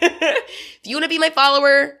 If you want to be my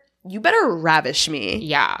follower, you better ravish me.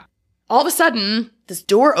 Yeah. all of a sudden, this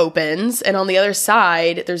door opens, and on the other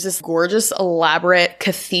side, there's this gorgeous, elaborate,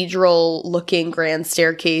 cathedral-looking grand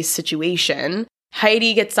staircase situation.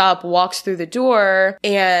 Heidi gets up, walks through the door,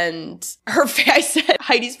 and I said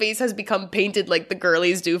Heidi's face has become painted like the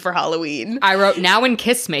girlies do for Halloween. I wrote, now in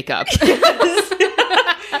kiss makeup.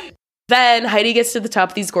 Then Heidi gets to the top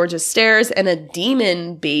of these gorgeous stairs, and a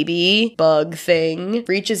demon baby bug thing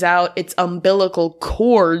reaches out its umbilical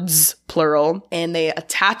cords, plural, and they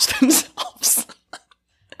attach themselves.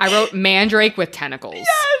 I wrote mandrake with tentacles. Yes!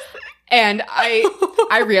 And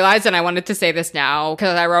I realized, and I wanted to say this now,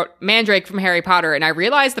 because I wrote Mandrake from Harry Potter, and I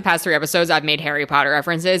realized the past 3 episodes I've made Harry Potter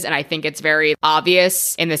references, and I think it's very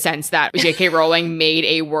obvious in the sense that J.K. Rowling made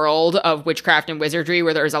a world of witchcraft and wizardry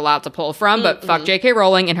where there's a lot to pull from, but fuck J.K.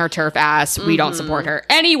 Rowling and her turf ass. We don't support her.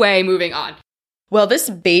 Anyway, moving on. Well, this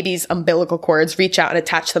baby's umbilical cords reach out and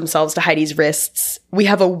attach themselves to Heidi's wrists. We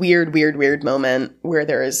have a weird moment where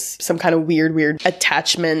there is some kind of weird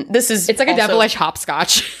attachment. It's like a devilish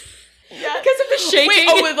hopscotch. Yeah. Because of the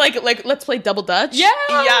shaking. Wait, like let's play double dutch? Yeah.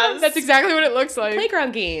 Yes. That's exactly what it looks like.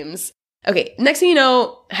 Playground games. Okay, next thing you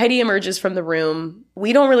know, Heidi emerges from the room.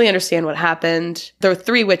 We don't really understand what happened. The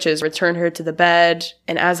 3 witches return her to the bed,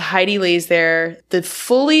 and as Heidi lays there, the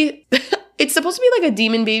fully... It's supposed to be like a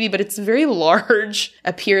demon baby, but it's very large,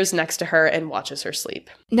 appears next to her and watches her sleep.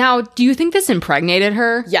 Now, do you think this impregnated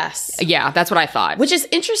her? Yes. Yeah, that's what I thought. Which is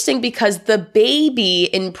interesting because the baby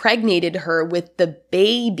impregnated her with the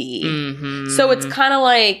baby. So it's kind of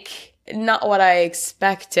like not what I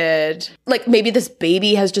expected. Like maybe this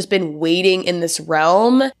baby has just been waiting in this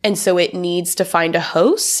realm, and so it needs to find a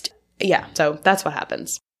host. Yeah, so that's what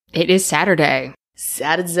happens. It is Saturday.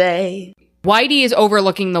 Whitey is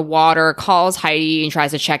overlooking the water, calls Heidi and tries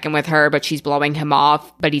to check in with her, but she's blowing him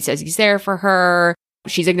off. But he says he's there for her.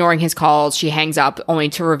 She's ignoring his calls. She hangs up only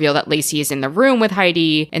to reveal that Lacey is in the room with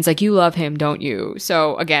Heidi. And it's like, you love him, don't you?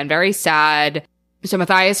 So again, very sad. So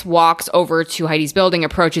Matthias walks over to Heidi's building,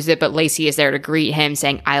 approaches it, but Lacey is there to greet him,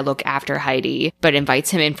 saying, I look after Heidi, but invites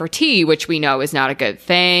him in for tea, which we know is not a good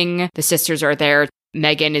thing. The sisters are there.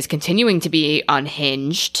 Megan is continuing to be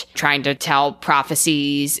unhinged, trying to tell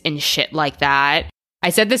prophecies and shit like that.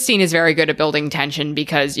 I said this scene is very good at building tension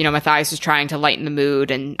because, you know, Matthias is trying to lighten the mood,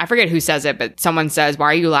 and I forget who says it, but someone says, why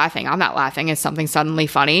are you laughing? I'm not laughing. Is something suddenly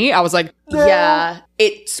funny? I was like, yeah,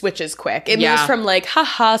 it switches quick. It moves from like,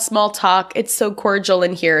 haha, small talk, it's so cordial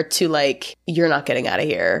in here, to like, you're not getting out of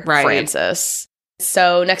here, right, Francis.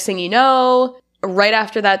 So next thing you know, right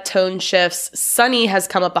after that tone shifts, Sunny has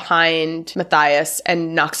come up behind Matthias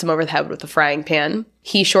and knocks him over the head with a frying pan.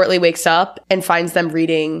 He shortly wakes up and finds them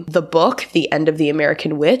reading the book, The End of the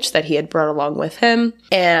American Witch, that he had brought along with him,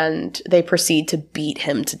 and they proceed to beat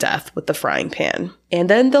him to death with the frying pan. And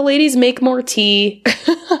then the ladies make more tea.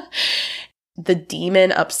 The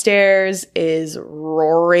demon upstairs is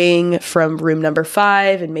roaring from room number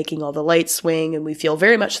 5 and making all the lights swing, and we feel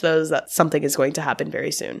very much though that something is going to happen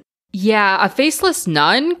very soon. Yeah, a faceless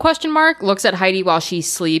nun, ? Looks at Heidi while she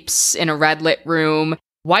sleeps in a red-lit room.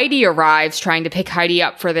 Whitey arrives trying to pick Heidi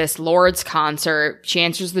up for this Lords concert. She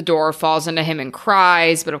answers the door, falls into him and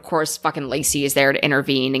cries, but of course fucking Lacey is there to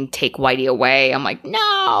intervene and take Whitey away. I'm like,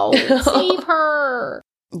 no, save her.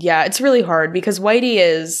 Yeah, it's really hard because Whitey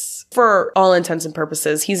is, for all intents and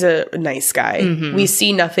purposes, he's a nice guy. We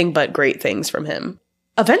see nothing but great things from him.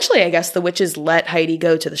 Eventually, I guess the witches let Heidi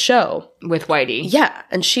go to the show. With Whitey. Yeah,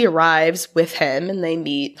 and she arrives with him, and they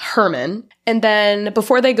meet Herman. And then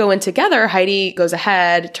before they go in together, Heidi goes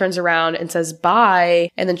ahead, turns around, and says bye,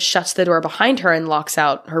 and then shuts the door behind her and locks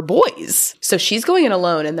out her boys. So she's going in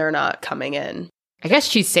alone, and they're not coming in. I guess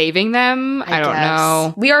she's saving them. I don't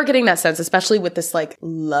know. We are getting that sense, especially with this, like,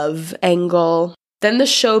 love angle. Then the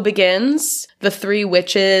show begins. The 3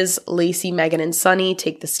 witches, Lacey, Megan, and Sunny,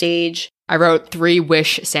 take the stage. I wrote 3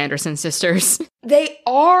 Wish Sanderson sisters. They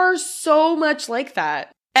are so much like that.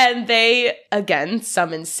 And they, again,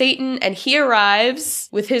 summon Satan, and he arrives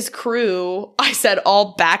with his crew, I said,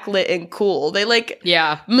 all backlit and cool. They, like,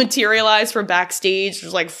 materialize from backstage.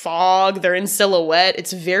 There's, like, fog. They're in silhouette.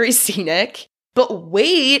 It's very scenic. But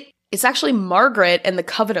wait, it's actually Margaret and the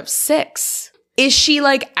Coven of 6. Is she,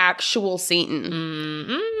 like, actual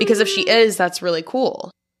Satan? Because if she is, that's really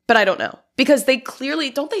cool. But I don't know. Because they clearly,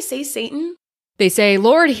 don't they say Satan? They say,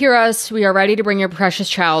 Lord, hear us. We are ready to bring your precious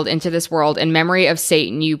child into this world. In memory of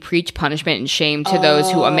Satan, you preach punishment and shame to those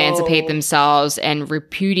who emancipate themselves and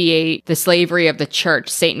repudiate the slavery of the church.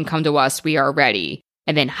 Satan, come to us. We are ready.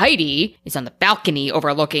 And then Heidi is on the balcony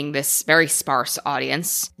overlooking this very sparse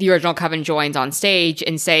audience. The original coven joins on stage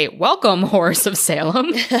and say, welcome, Lords of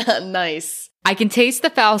Salem. Nice. I can taste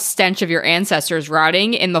the foul stench of your ancestors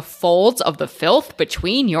rotting in the folds of the filth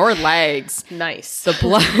between your legs. Nice. The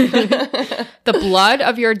blood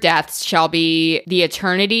of your deaths shall be the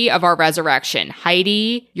eternity of our resurrection.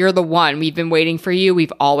 Heidi, you're the one. We've been waiting for you.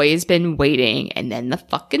 We've always been waiting. And then the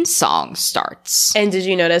fucking song starts. And did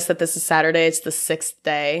you notice that this is Saturday? It's the 6th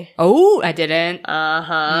day. Oh, I didn't.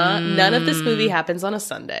 None of this movie happens on a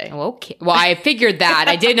Sunday. Okay. Well, I figured that.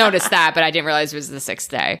 I did notice that, but I didn't realize it was the 6th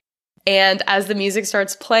day. And as the music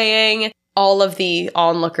starts playing, all of the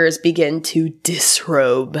onlookers begin to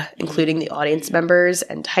disrobe, including the audience members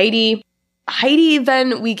and Heidi. Heidi,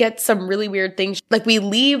 then we get some really weird things. Like, we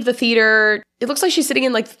leave the theater. It looks like she's sitting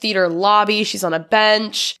in, like, the theater lobby. She's on a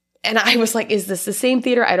bench. And I was like, is this the same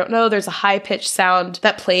theater? I don't know. There's a high-pitched sound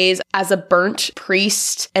that plays as a burnt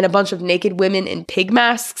priest and a bunch of naked women in pig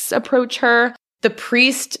masks approach her. The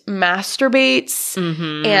priest masturbates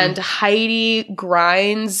and Heidi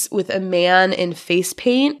grinds with a man in face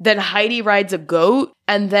paint. Then Heidi rides a goat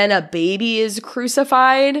and then a baby is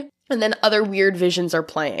crucified. And then other weird visions are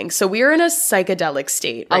playing. So we're in a psychedelic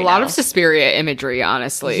state right A lot now. of Suspiria imagery,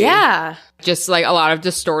 honestly. Yeah. Just like a lot of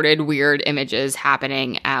distorted, weird images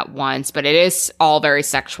happening at once. But it is all very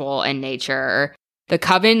sexual in nature. The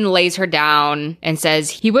coven lays her down and says,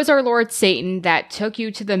 "He was our Lord Satan that took you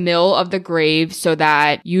to the mill of the grave so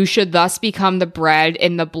that you should thus become the bread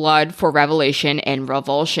in the blood for revelation and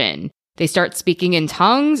revulsion." They start speaking in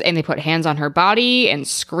tongues and they put hands on her body and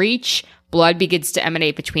screech. Blood begins to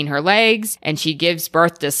emanate between her legs and she gives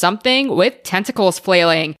birth to something with tentacles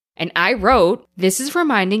flailing. And I wrote, this is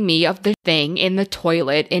reminding me of the thing in the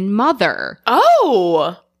toilet in Mother.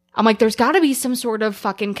 Oh! I'm like, there's got to be some sort of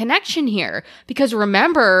fucking connection here. Because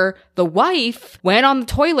remember, the wife went on the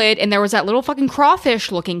toilet and there was that little fucking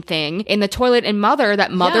crawfish looking thing in the toilet in Mother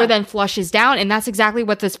that Mother then flushes down. And that's exactly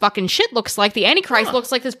what this fucking shit looks like. The Antichrist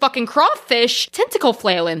looks like this fucking crawfish tentacle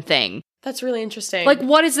flailing thing. That's really interesting. Like,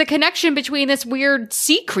 what is the connection between this weird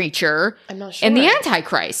sea creature I'm not sure. and the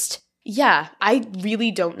Antichrist? Yeah, I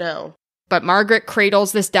really don't know. But Margaret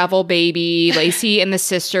cradles this devil baby. Lacey and the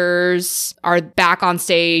sisters are back on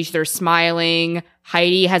stage. They're smiling.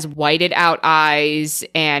 Heidi has whited out eyes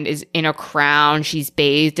and is in a crown. She's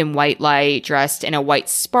bathed in white light, dressed in a white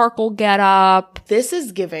sparkle getup. This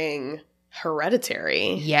is giving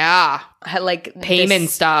Hereditary. Yeah. Like Payment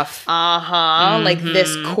stuff. Like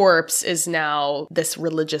this corpse is now this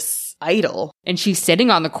religious idol. And she's sitting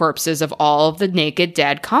on the corpses of all of the naked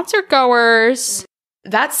dead concert goers.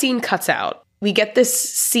 That scene cuts out. We get this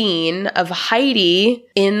scene of Heidi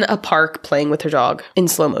in a park playing with her dog in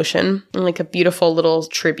slow motion. Like a beautiful little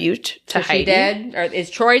tribute to Is Heidi. she dead? Or is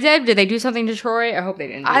Troy dead? Did they do something to Troy? I hope they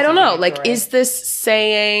didn't. I don't know. To Like, Troy. is this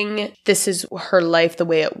saying this is her life the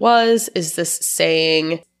way it was? Is this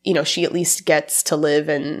saying, you know, she at least gets to live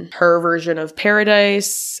in her version of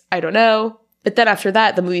paradise? I don't know. But then after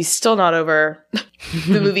that, the movie's still not over.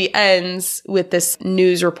 The movie ends with this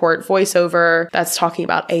news report voiceover that's talking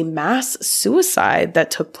about a mass suicide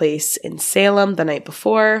that took place in Salem the night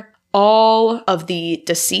before. All of the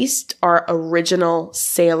deceased are original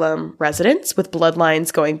Salem residents with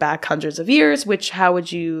bloodlines going back hundreds of years, which how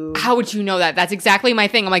would you know that? That's exactly my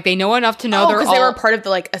thing. I'm like, they know enough to know because they were part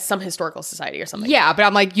of some historical society or something. Yeah, but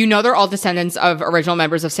I'm like, you know they're all descendants of original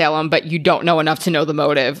members of Salem, but you don't know enough to know the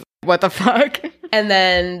motive. What the fuck? And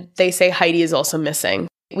then they say Heidi is also missing.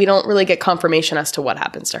 We don't really get confirmation as to what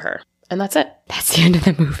happens to her. And that's it. That's the end of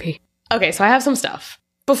the movie. Okay, so I have some stuff.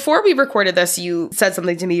 Before we recorded this, you said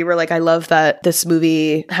something to me. You were like, I love that this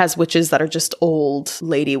movie has witches that are just old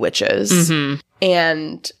lady witches. Mm-hmm.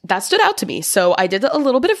 And that stood out to me. So I did a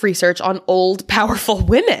little bit of research on old, powerful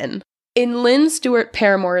women. In Lynn Stewart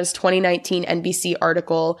Paramore's 2019 NBC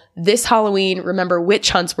article, This Halloween, Remember Witch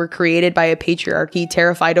Hunts Were Created by a Patriarchy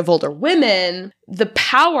Terrified of Older Women, the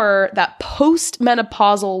power that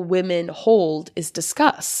postmenopausal women hold is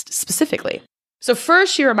discussed specifically. So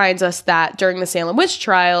first, she reminds us that during the Salem witch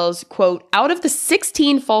trials, quote, out of the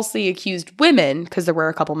 16 falsely accused women, because there were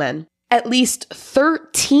a couple men, at least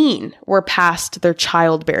 13 were past their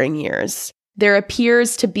childbearing years. There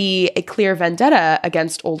appears to be a clear vendetta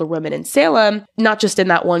against older women in Salem, not just in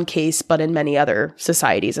that one case, but in many other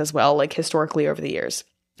societies as well, like historically over the years.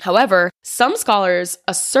 However, some scholars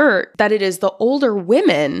assert that it is the older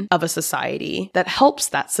women of a society that helps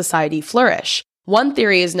that society flourish. One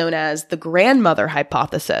theory is known as the grandmother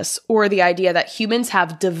hypothesis, or the idea that humans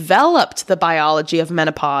have developed the biology of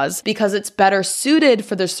menopause because it's better suited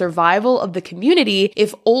for the survival of the community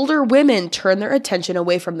if older women turn their attention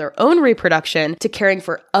away from their own reproduction to caring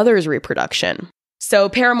for others' reproduction. So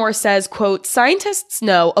Paramore says, quote, scientists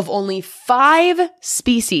know of only 5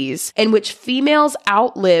 species in which females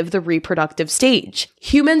outlive the reproductive stage.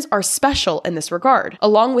 Humans are special in this regard,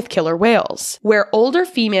 along with killer whales, where older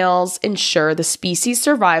females ensure the species'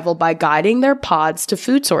 survival by guiding their pods to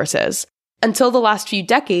food sources. Until the last few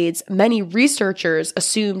decades, many researchers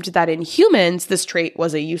assumed that in humans, this trait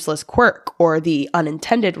was a useless quirk or the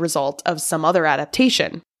unintended result of some other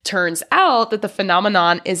adaptation. Turns out that the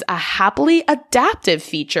phenomenon is a happily adaptive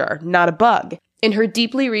feature, not a bug. In her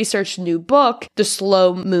deeply researched new book, The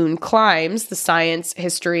Slow Moon Climbs, The Science,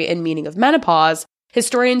 History, and Meaning of Menopause,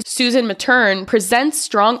 historian Susan Matern presents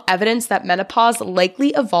strong evidence that menopause likely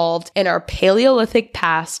evolved in our Paleolithic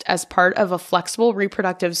past as part of a flexible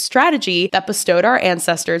reproductive strategy that bestowed our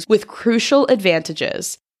ancestors with crucial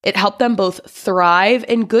advantages. It helped them both thrive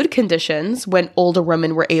in good conditions when older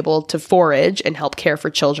women were able to forage and help care for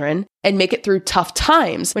children, and make it through tough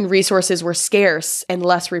times when resources were scarce and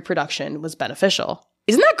less reproduction was beneficial.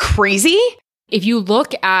 Isn't that crazy? If you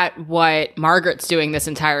look at what Margaret's doing this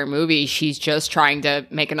entire movie, she's just trying to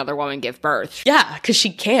make another woman give birth. Yeah, because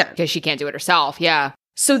she can't. Because she can't do it herself, yeah.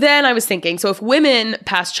 So then I was thinking, so if women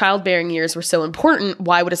past childbearing years were so important,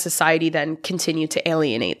 why would a society then continue to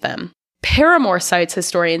alienate them? Paramore cites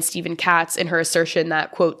historian Stephen Katz in her assertion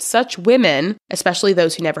that, quote, such women, especially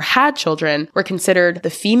those who never had children, were considered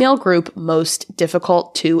the female group most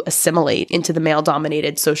difficult to assimilate into the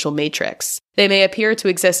male-dominated social matrix. They may appear to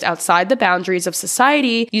exist outside the boundaries of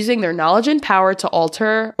society, using their knowledge and power to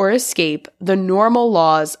alter or escape the normal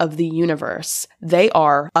laws of the universe. They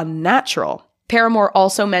are unnatural. Paramore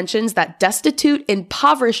also mentions that destitute,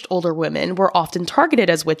 impoverished older women were often targeted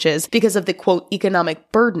as witches because of the, quote, economic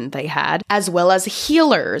burden they had, as well as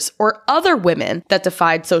healers or other women that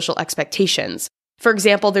defied social expectations. For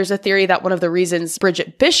example, there's a theory that one of the reasons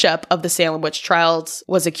Bridget Bishop of the Salem witch trials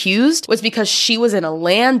was accused was because she was in a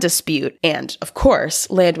land dispute, and, of course,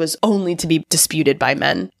 land was only to be disputed by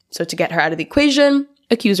men. So to get her out of the equation,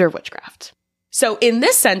 accuse her of witchcraft. So in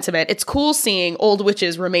this sentiment, it's cool seeing old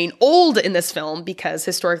witches remain old in this film because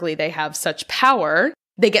historically they have such power.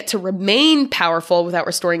 They get to remain powerful without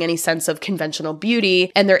restoring any sense of conventional beauty,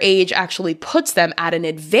 and their age actually puts them at an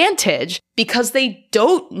advantage because they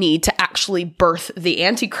don't need to actually birth the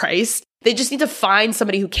Antichrist. They just need to find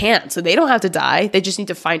somebody who can, so they don't have to die. They just need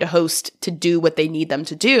to find a host to do what they need them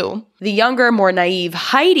to do. The younger, more naive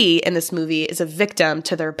Heidi in this movie is a victim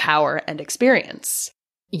to their power and experience.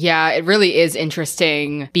 Yeah, it really is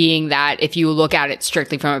interesting being that if you look at it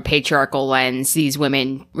strictly from a patriarchal lens, these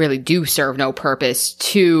women really do serve no purpose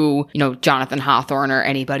to, Jonathan Hawthorne or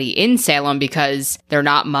anybody in Salem because they're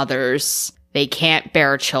not mothers. They can't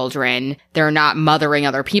bear children. They're not mothering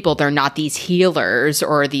other people. They're not these healers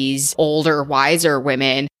or these older, wiser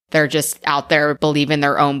women. They're just out there believing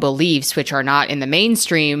their own beliefs, which are not in the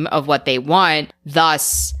mainstream of what they want.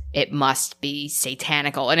 Thus, it must be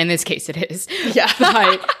satanical. And in this case, it is. Yeah.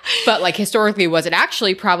 but like historically, was it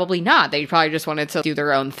actually? Probably not. They probably just wanted to do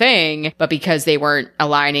their own thing. But because they weren't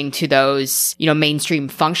aligning to those, mainstream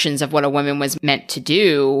functions of what a woman was meant to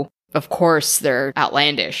do, of course, they're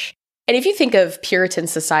outlandish. And if you think of Puritan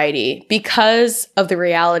society, because of the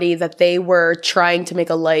reality that they were trying to make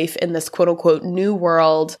a life in this quote-unquote new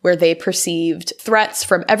world where they perceived threats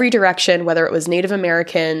from every direction, whether it was Native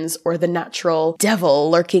Americans or the natural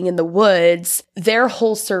devil lurking in the woods, their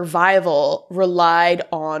whole survival relied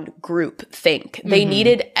on groupthink. They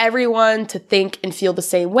needed everyone to think and feel the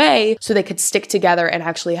same way so they could stick together and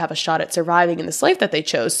actually have a shot at surviving in this life that they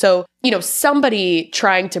chose. So, somebody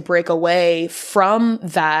trying to break away from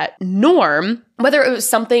that norm, whether it was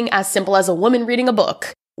something as simple as a woman reading a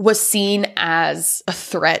book, was seen as a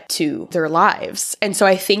threat to their lives. And so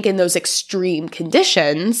I think in those extreme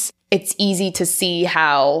conditions, it's easy to see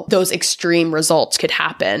how those extreme results could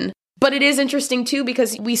happen. But it is interesting, too,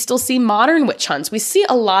 because we still see modern witch hunts. We see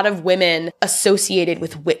a lot of women associated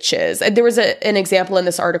with witches. And there was an example in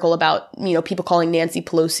this article about, people calling Nancy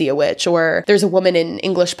Pelosi a witch, or there's a woman in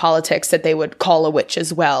English politics that they would call a witch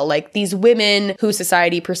as well. Like, these women who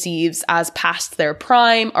society perceives as past their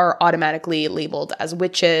prime are automatically labeled as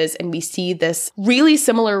witches. And we see this really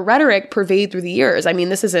similar rhetoric pervade through the years. I mean,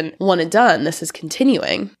 this isn't one and done. This is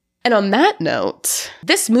continuing. And on that note,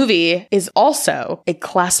 this movie is also a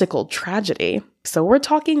classical tragedy. So we're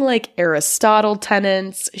talking like Aristotle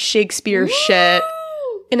tenets, Shakespeare shit,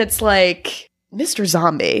 and it's like Mr.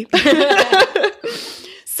 Zombie.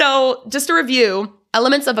 So just to review,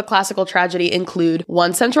 elements of a classical tragedy include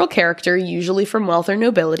one central character, usually from wealth or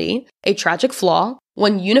nobility, a tragic flaw,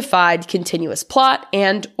 one unified continuous plot,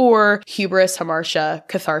 and or hubris, hamartia,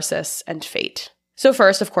 catharsis, and fate. So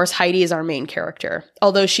first, of course, Heidi is our main character.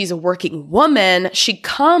 Although she's a working woman, she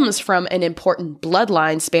comes from an important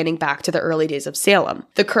bloodline spanning back to the early days of Salem.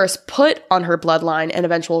 The curse put on her bloodline and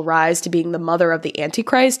eventual rise to being the mother of the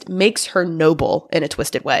Antichrist makes her noble in a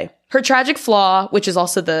twisted way. Her tragic flaw, which is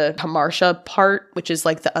also the Hamartia part, which is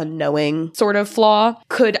like the unknowing sort of flaw,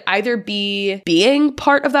 could either be being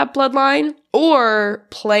part of that bloodline or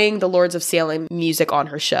playing the Lords of Salem music on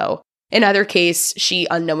her show. In either case, she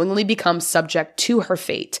unknowingly becomes subject to her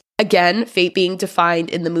fate. Again, fate being defined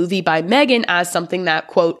in the movie by Megan as something that,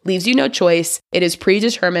 quote, leaves you no choice. It is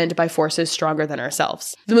predetermined by forces stronger than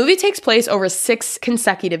ourselves. The movie takes place over 6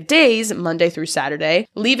 consecutive days, Monday through Saturday,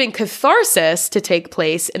 leaving catharsis to take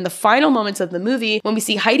place in the final moments of the movie when we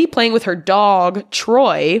see Heidi playing with her dog,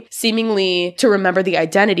 Troy, seemingly to remember the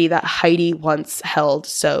identity that Heidi once held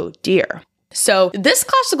so dear. So this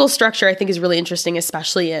classical structure, I think, is really interesting,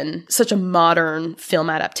 especially in such a modern film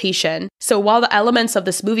adaptation. So while the elements of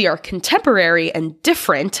this movie are contemporary and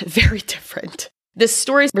different, very different, this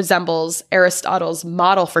story resembles Aristotle's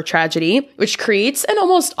model for tragedy, which creates an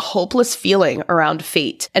almost hopeless feeling around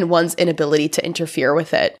fate and one's inability to interfere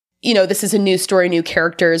with it. You know, this is a new story, new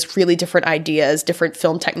characters, really different ideas, different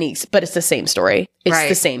film techniques, but it's the same story. It's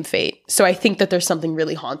the same fate. So I think that there's something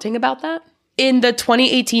really haunting about that. In the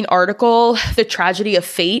 2018 article, The Tragedy of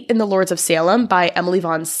Fate in the Lords of Salem by Emily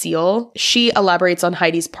Von Seal, she elaborates on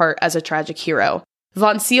Heidi's part as a tragic hero.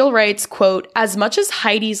 Von Seal writes, quote, as much as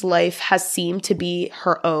Heidi's life has seemed to be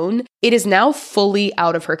her own, it is now fully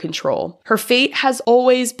out of her control. Her fate has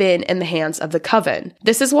always been in the hands of the coven.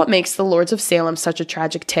 This is what makes the Lords of Salem such a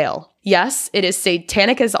tragic tale. Yes, it is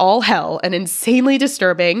satanic as all hell and insanely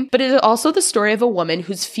disturbing, but it is also the story of a woman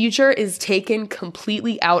whose future is taken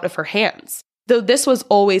completely out of her hands. Though this was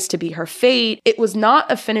always to be her fate, it was not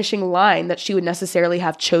a finishing line that she would necessarily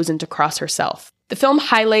have chosen to cross herself. The film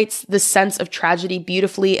highlights the sense of tragedy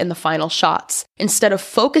beautifully in the final shots. Instead of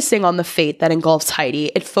focusing on the fate that engulfs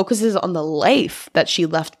Heidi, it focuses on the life that she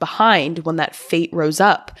left behind when that fate rose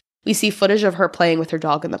up. We see footage of her playing with her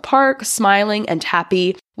dog in the park, smiling and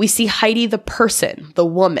happy. We see Heidi the person, the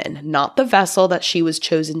woman, not the vessel that she was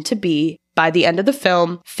chosen to be. By the end of the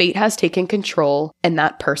film, fate has taken control and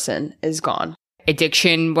that person is gone.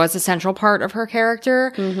 Addiction was a central part of her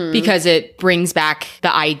character because it brings back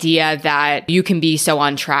the idea that you can be so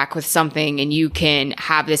on track with something and you can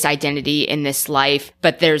have this identity in this life,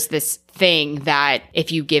 but there's this thing that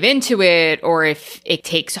if you give into it or if it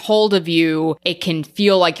takes hold of you, it can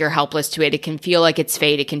feel like you're helpless to it. It can feel like it's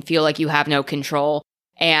fate. It can feel like you have no control.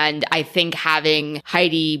 And I think having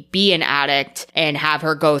Heidi be an addict and have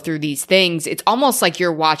her go through these things, it's almost like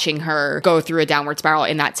you're watching her go through a downward spiral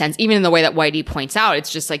in that sense. Even in the way that Whitey points out,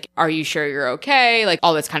 it's just like, are you sure you're okay? Like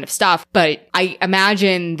all this kind of stuff. But I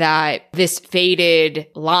imagine that this faded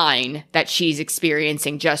line that she's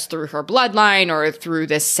experiencing just through her bloodline or through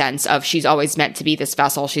this sense of she's always meant to be this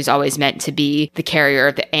vessel, she's always meant to be the carrier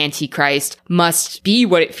of the Antichrist, must be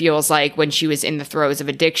what it feels like when she was in the throes of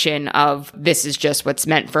addiction of this is just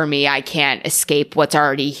what's meant for me. I can't escape what's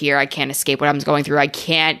already here. I can't escape what I'm going through. I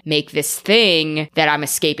can't make this thing that I'm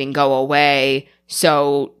escaping go away.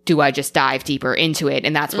 So do I just dive deeper into it?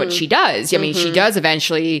 And that's what she does. I mean, she does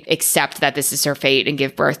eventually accept that this is her fate and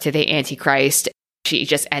give birth to the Antichrist. She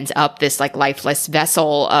just ends up this like lifeless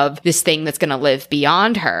vessel of this thing that's going to live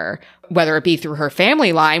beyond her, whether it be through her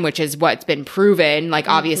family line, which is what's been proven. Like,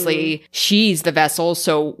 obviously, she's the vessel.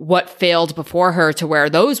 So what failed before her to where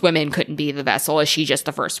those women couldn't be the vessel? Is she just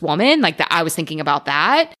the first woman? Like, I was thinking about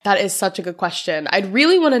that. That is such a good question. I'd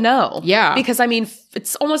really want to know. Yeah. Because, I mean,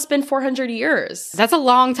 it's almost been 400 years. That's a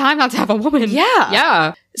long time not to have a woman. Yeah.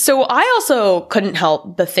 Yeah. So I also couldn't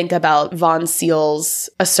help but think about Von Seal's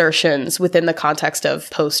assertions within the context of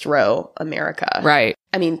post-Roe America. Right.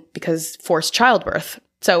 I mean, because forced childbirth.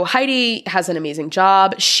 So Heidi has an amazing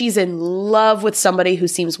job. She's in love with somebody who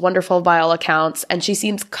seems wonderful by all accounts, and she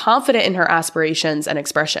seems confident in her aspirations and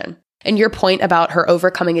expression. And your point about her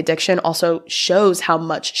overcoming addiction also shows how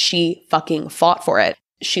much she fucking fought for it.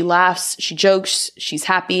 She laughs, she jokes, she's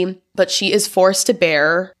happy, but she is forced to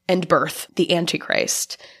bear and birth the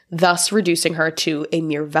Antichrist, thus reducing her to a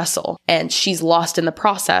mere vessel. And she's lost in the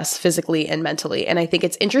process physically and mentally. And I think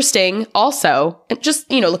it's interesting also, and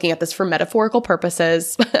just, looking at this for metaphorical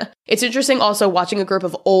purposes, it's interesting also watching a group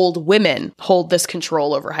of old women hold this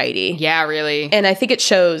control over Heidi. Yeah, really. And I think it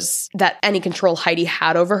shows that any control Heidi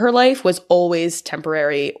had over her life was always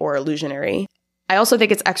temporary or illusionary. I also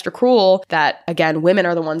think it's extra cruel that, again, women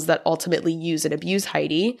are the ones that ultimately use and abuse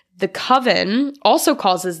Heidi. The coven also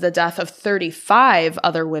causes the death of 35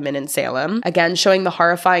 other women in Salem, again, showing the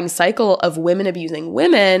horrifying cycle of women abusing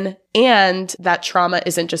women, and that trauma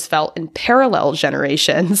isn't just felt in parallel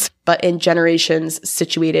generations, but in generations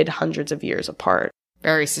situated hundreds of years apart.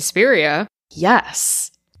 Very Suspiria.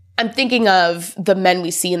 Yes. I'm thinking of the men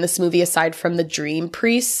we see in this movie aside from the dream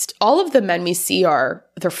priest. All of the men we see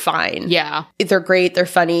they're fine. Yeah. They're great. They're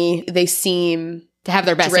funny. They seem to have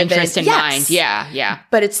their best driven. interest in mind. Yeah.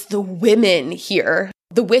 But it's the women here.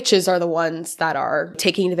 The witches are the ones that are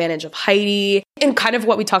taking advantage of Heidi. And kind of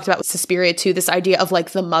what we talked about with Suspiria too, this idea of like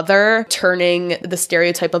the mother turning the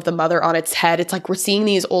stereotype of the mother on its head. It's like we're seeing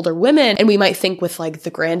these older women and we might think with like the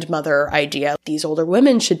grandmother idea, these older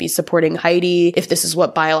women should be supporting Heidi. If this is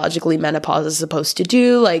what biologically menopause is supposed to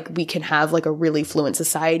do, like we can have like a really fluent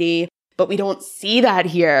society. But we don't see that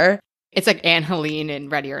here. It's like Anne Helene in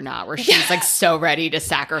Ready or Not, where she's like so ready to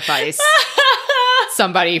sacrifice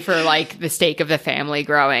somebody for like the sake of the family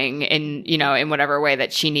growing in, in whatever way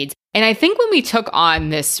that she needs. And I think when we took on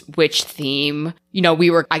this witch theme, we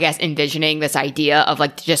were, I guess, envisioning this idea of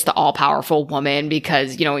like just the all-powerful woman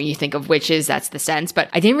because, when you think of witches, that's the sense. But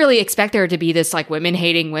I didn't really expect there to be this like women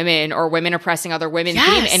hating women or women oppressing other women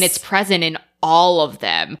theme. And it's present in all of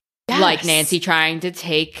them. Yes. Like Nancy trying to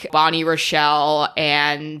take Bonnie Rochelle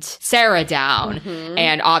and Sarah down. Mm-hmm.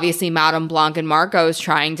 And obviously Madame Blanc and Marcos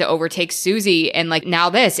trying to overtake Susie. And like now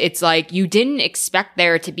it's like you didn't expect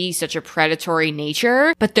there to be such a predatory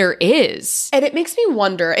nature, but there is. And it makes me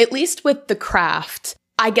wonder, at least with The Craft,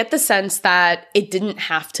 I get the sense that it didn't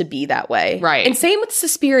have to be that way. Right. And same with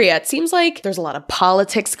Suspiria. It seems like there's a lot of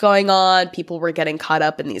politics going on. People were getting caught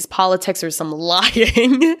up in these politics. There's some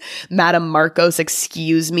lying. Madame Marcos,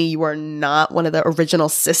 excuse me, you are not one of the original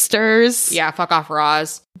sisters. Yeah, fuck off,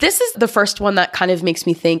 Roz. This is the first one that kind of makes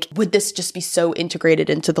me think, would this just be so integrated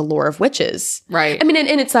into the lore of witches? Right. I mean,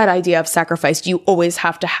 and it's that idea of sacrifice. Do you always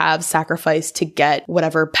have to have sacrifice to get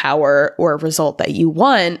whatever power or result that you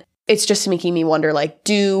want? It's just making me wonder, like,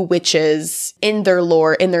 do witches in their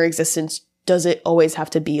lore, in their existence, does it always have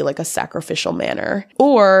to be like a sacrificial manner?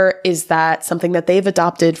 Or is that something that they've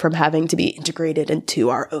adopted from having to be integrated into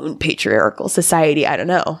our own patriarchal society? I don't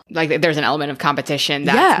know. Like there's an element of competition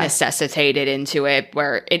that's necessitated into it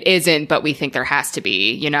where it isn't, but we think there has to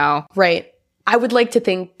be, Right. I would like to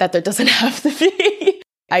think that there doesn't have to be.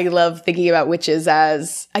 I love thinking about witches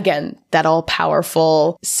as, again, that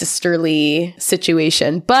all-powerful, sisterly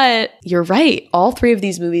situation. But you're right. All three of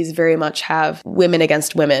these movies very much have women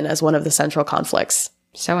against women as one of the central conflicts.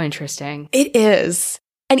 So interesting. It is.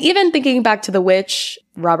 And even thinking back to The Witch,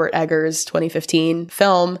 Robert Eggers' 2015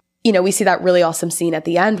 film, we see that really awesome scene at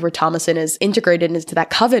the end where Thomasin is integrated into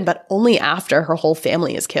that coven, but only after her whole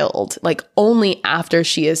family is killed. Like, only after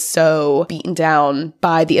she is so beaten down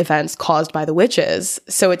by the events caused by the witches.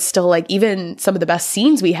 So it's still like, even some of the best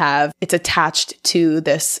scenes we have, it's attached to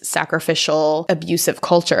this sacrificial, abusive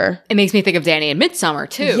culture. It makes me think of Danny in Midsommar,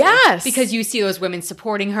 too. Yes! Because you see those women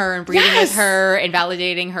supporting her and breathing with her and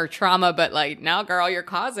validating her trauma, but like, now, girl, you're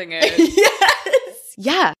causing it. Yes!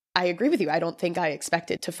 Yeah. I agree with you. I don't think I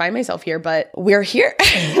expected to find myself here, but we're here.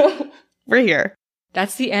 We're here.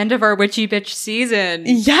 That's the end of our Witchy Bitch season.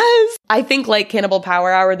 Yes. I think like Cannibal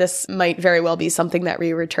Power Hour, this might very well be something that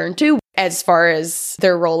we return to. As far as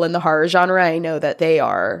their role in the horror genre, I know that they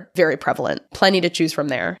are very prevalent. Plenty to choose from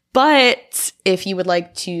there. But if you would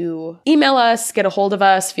like to email us, get a hold of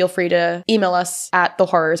us, feel free to email us at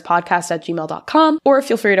thehorrorspodcast@gmail.com, or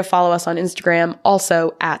feel free to follow us on Instagram,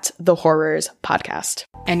 also at thehorrorspodcast.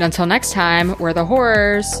 And until next time, we're the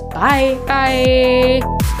Horrors. Bye. Bye.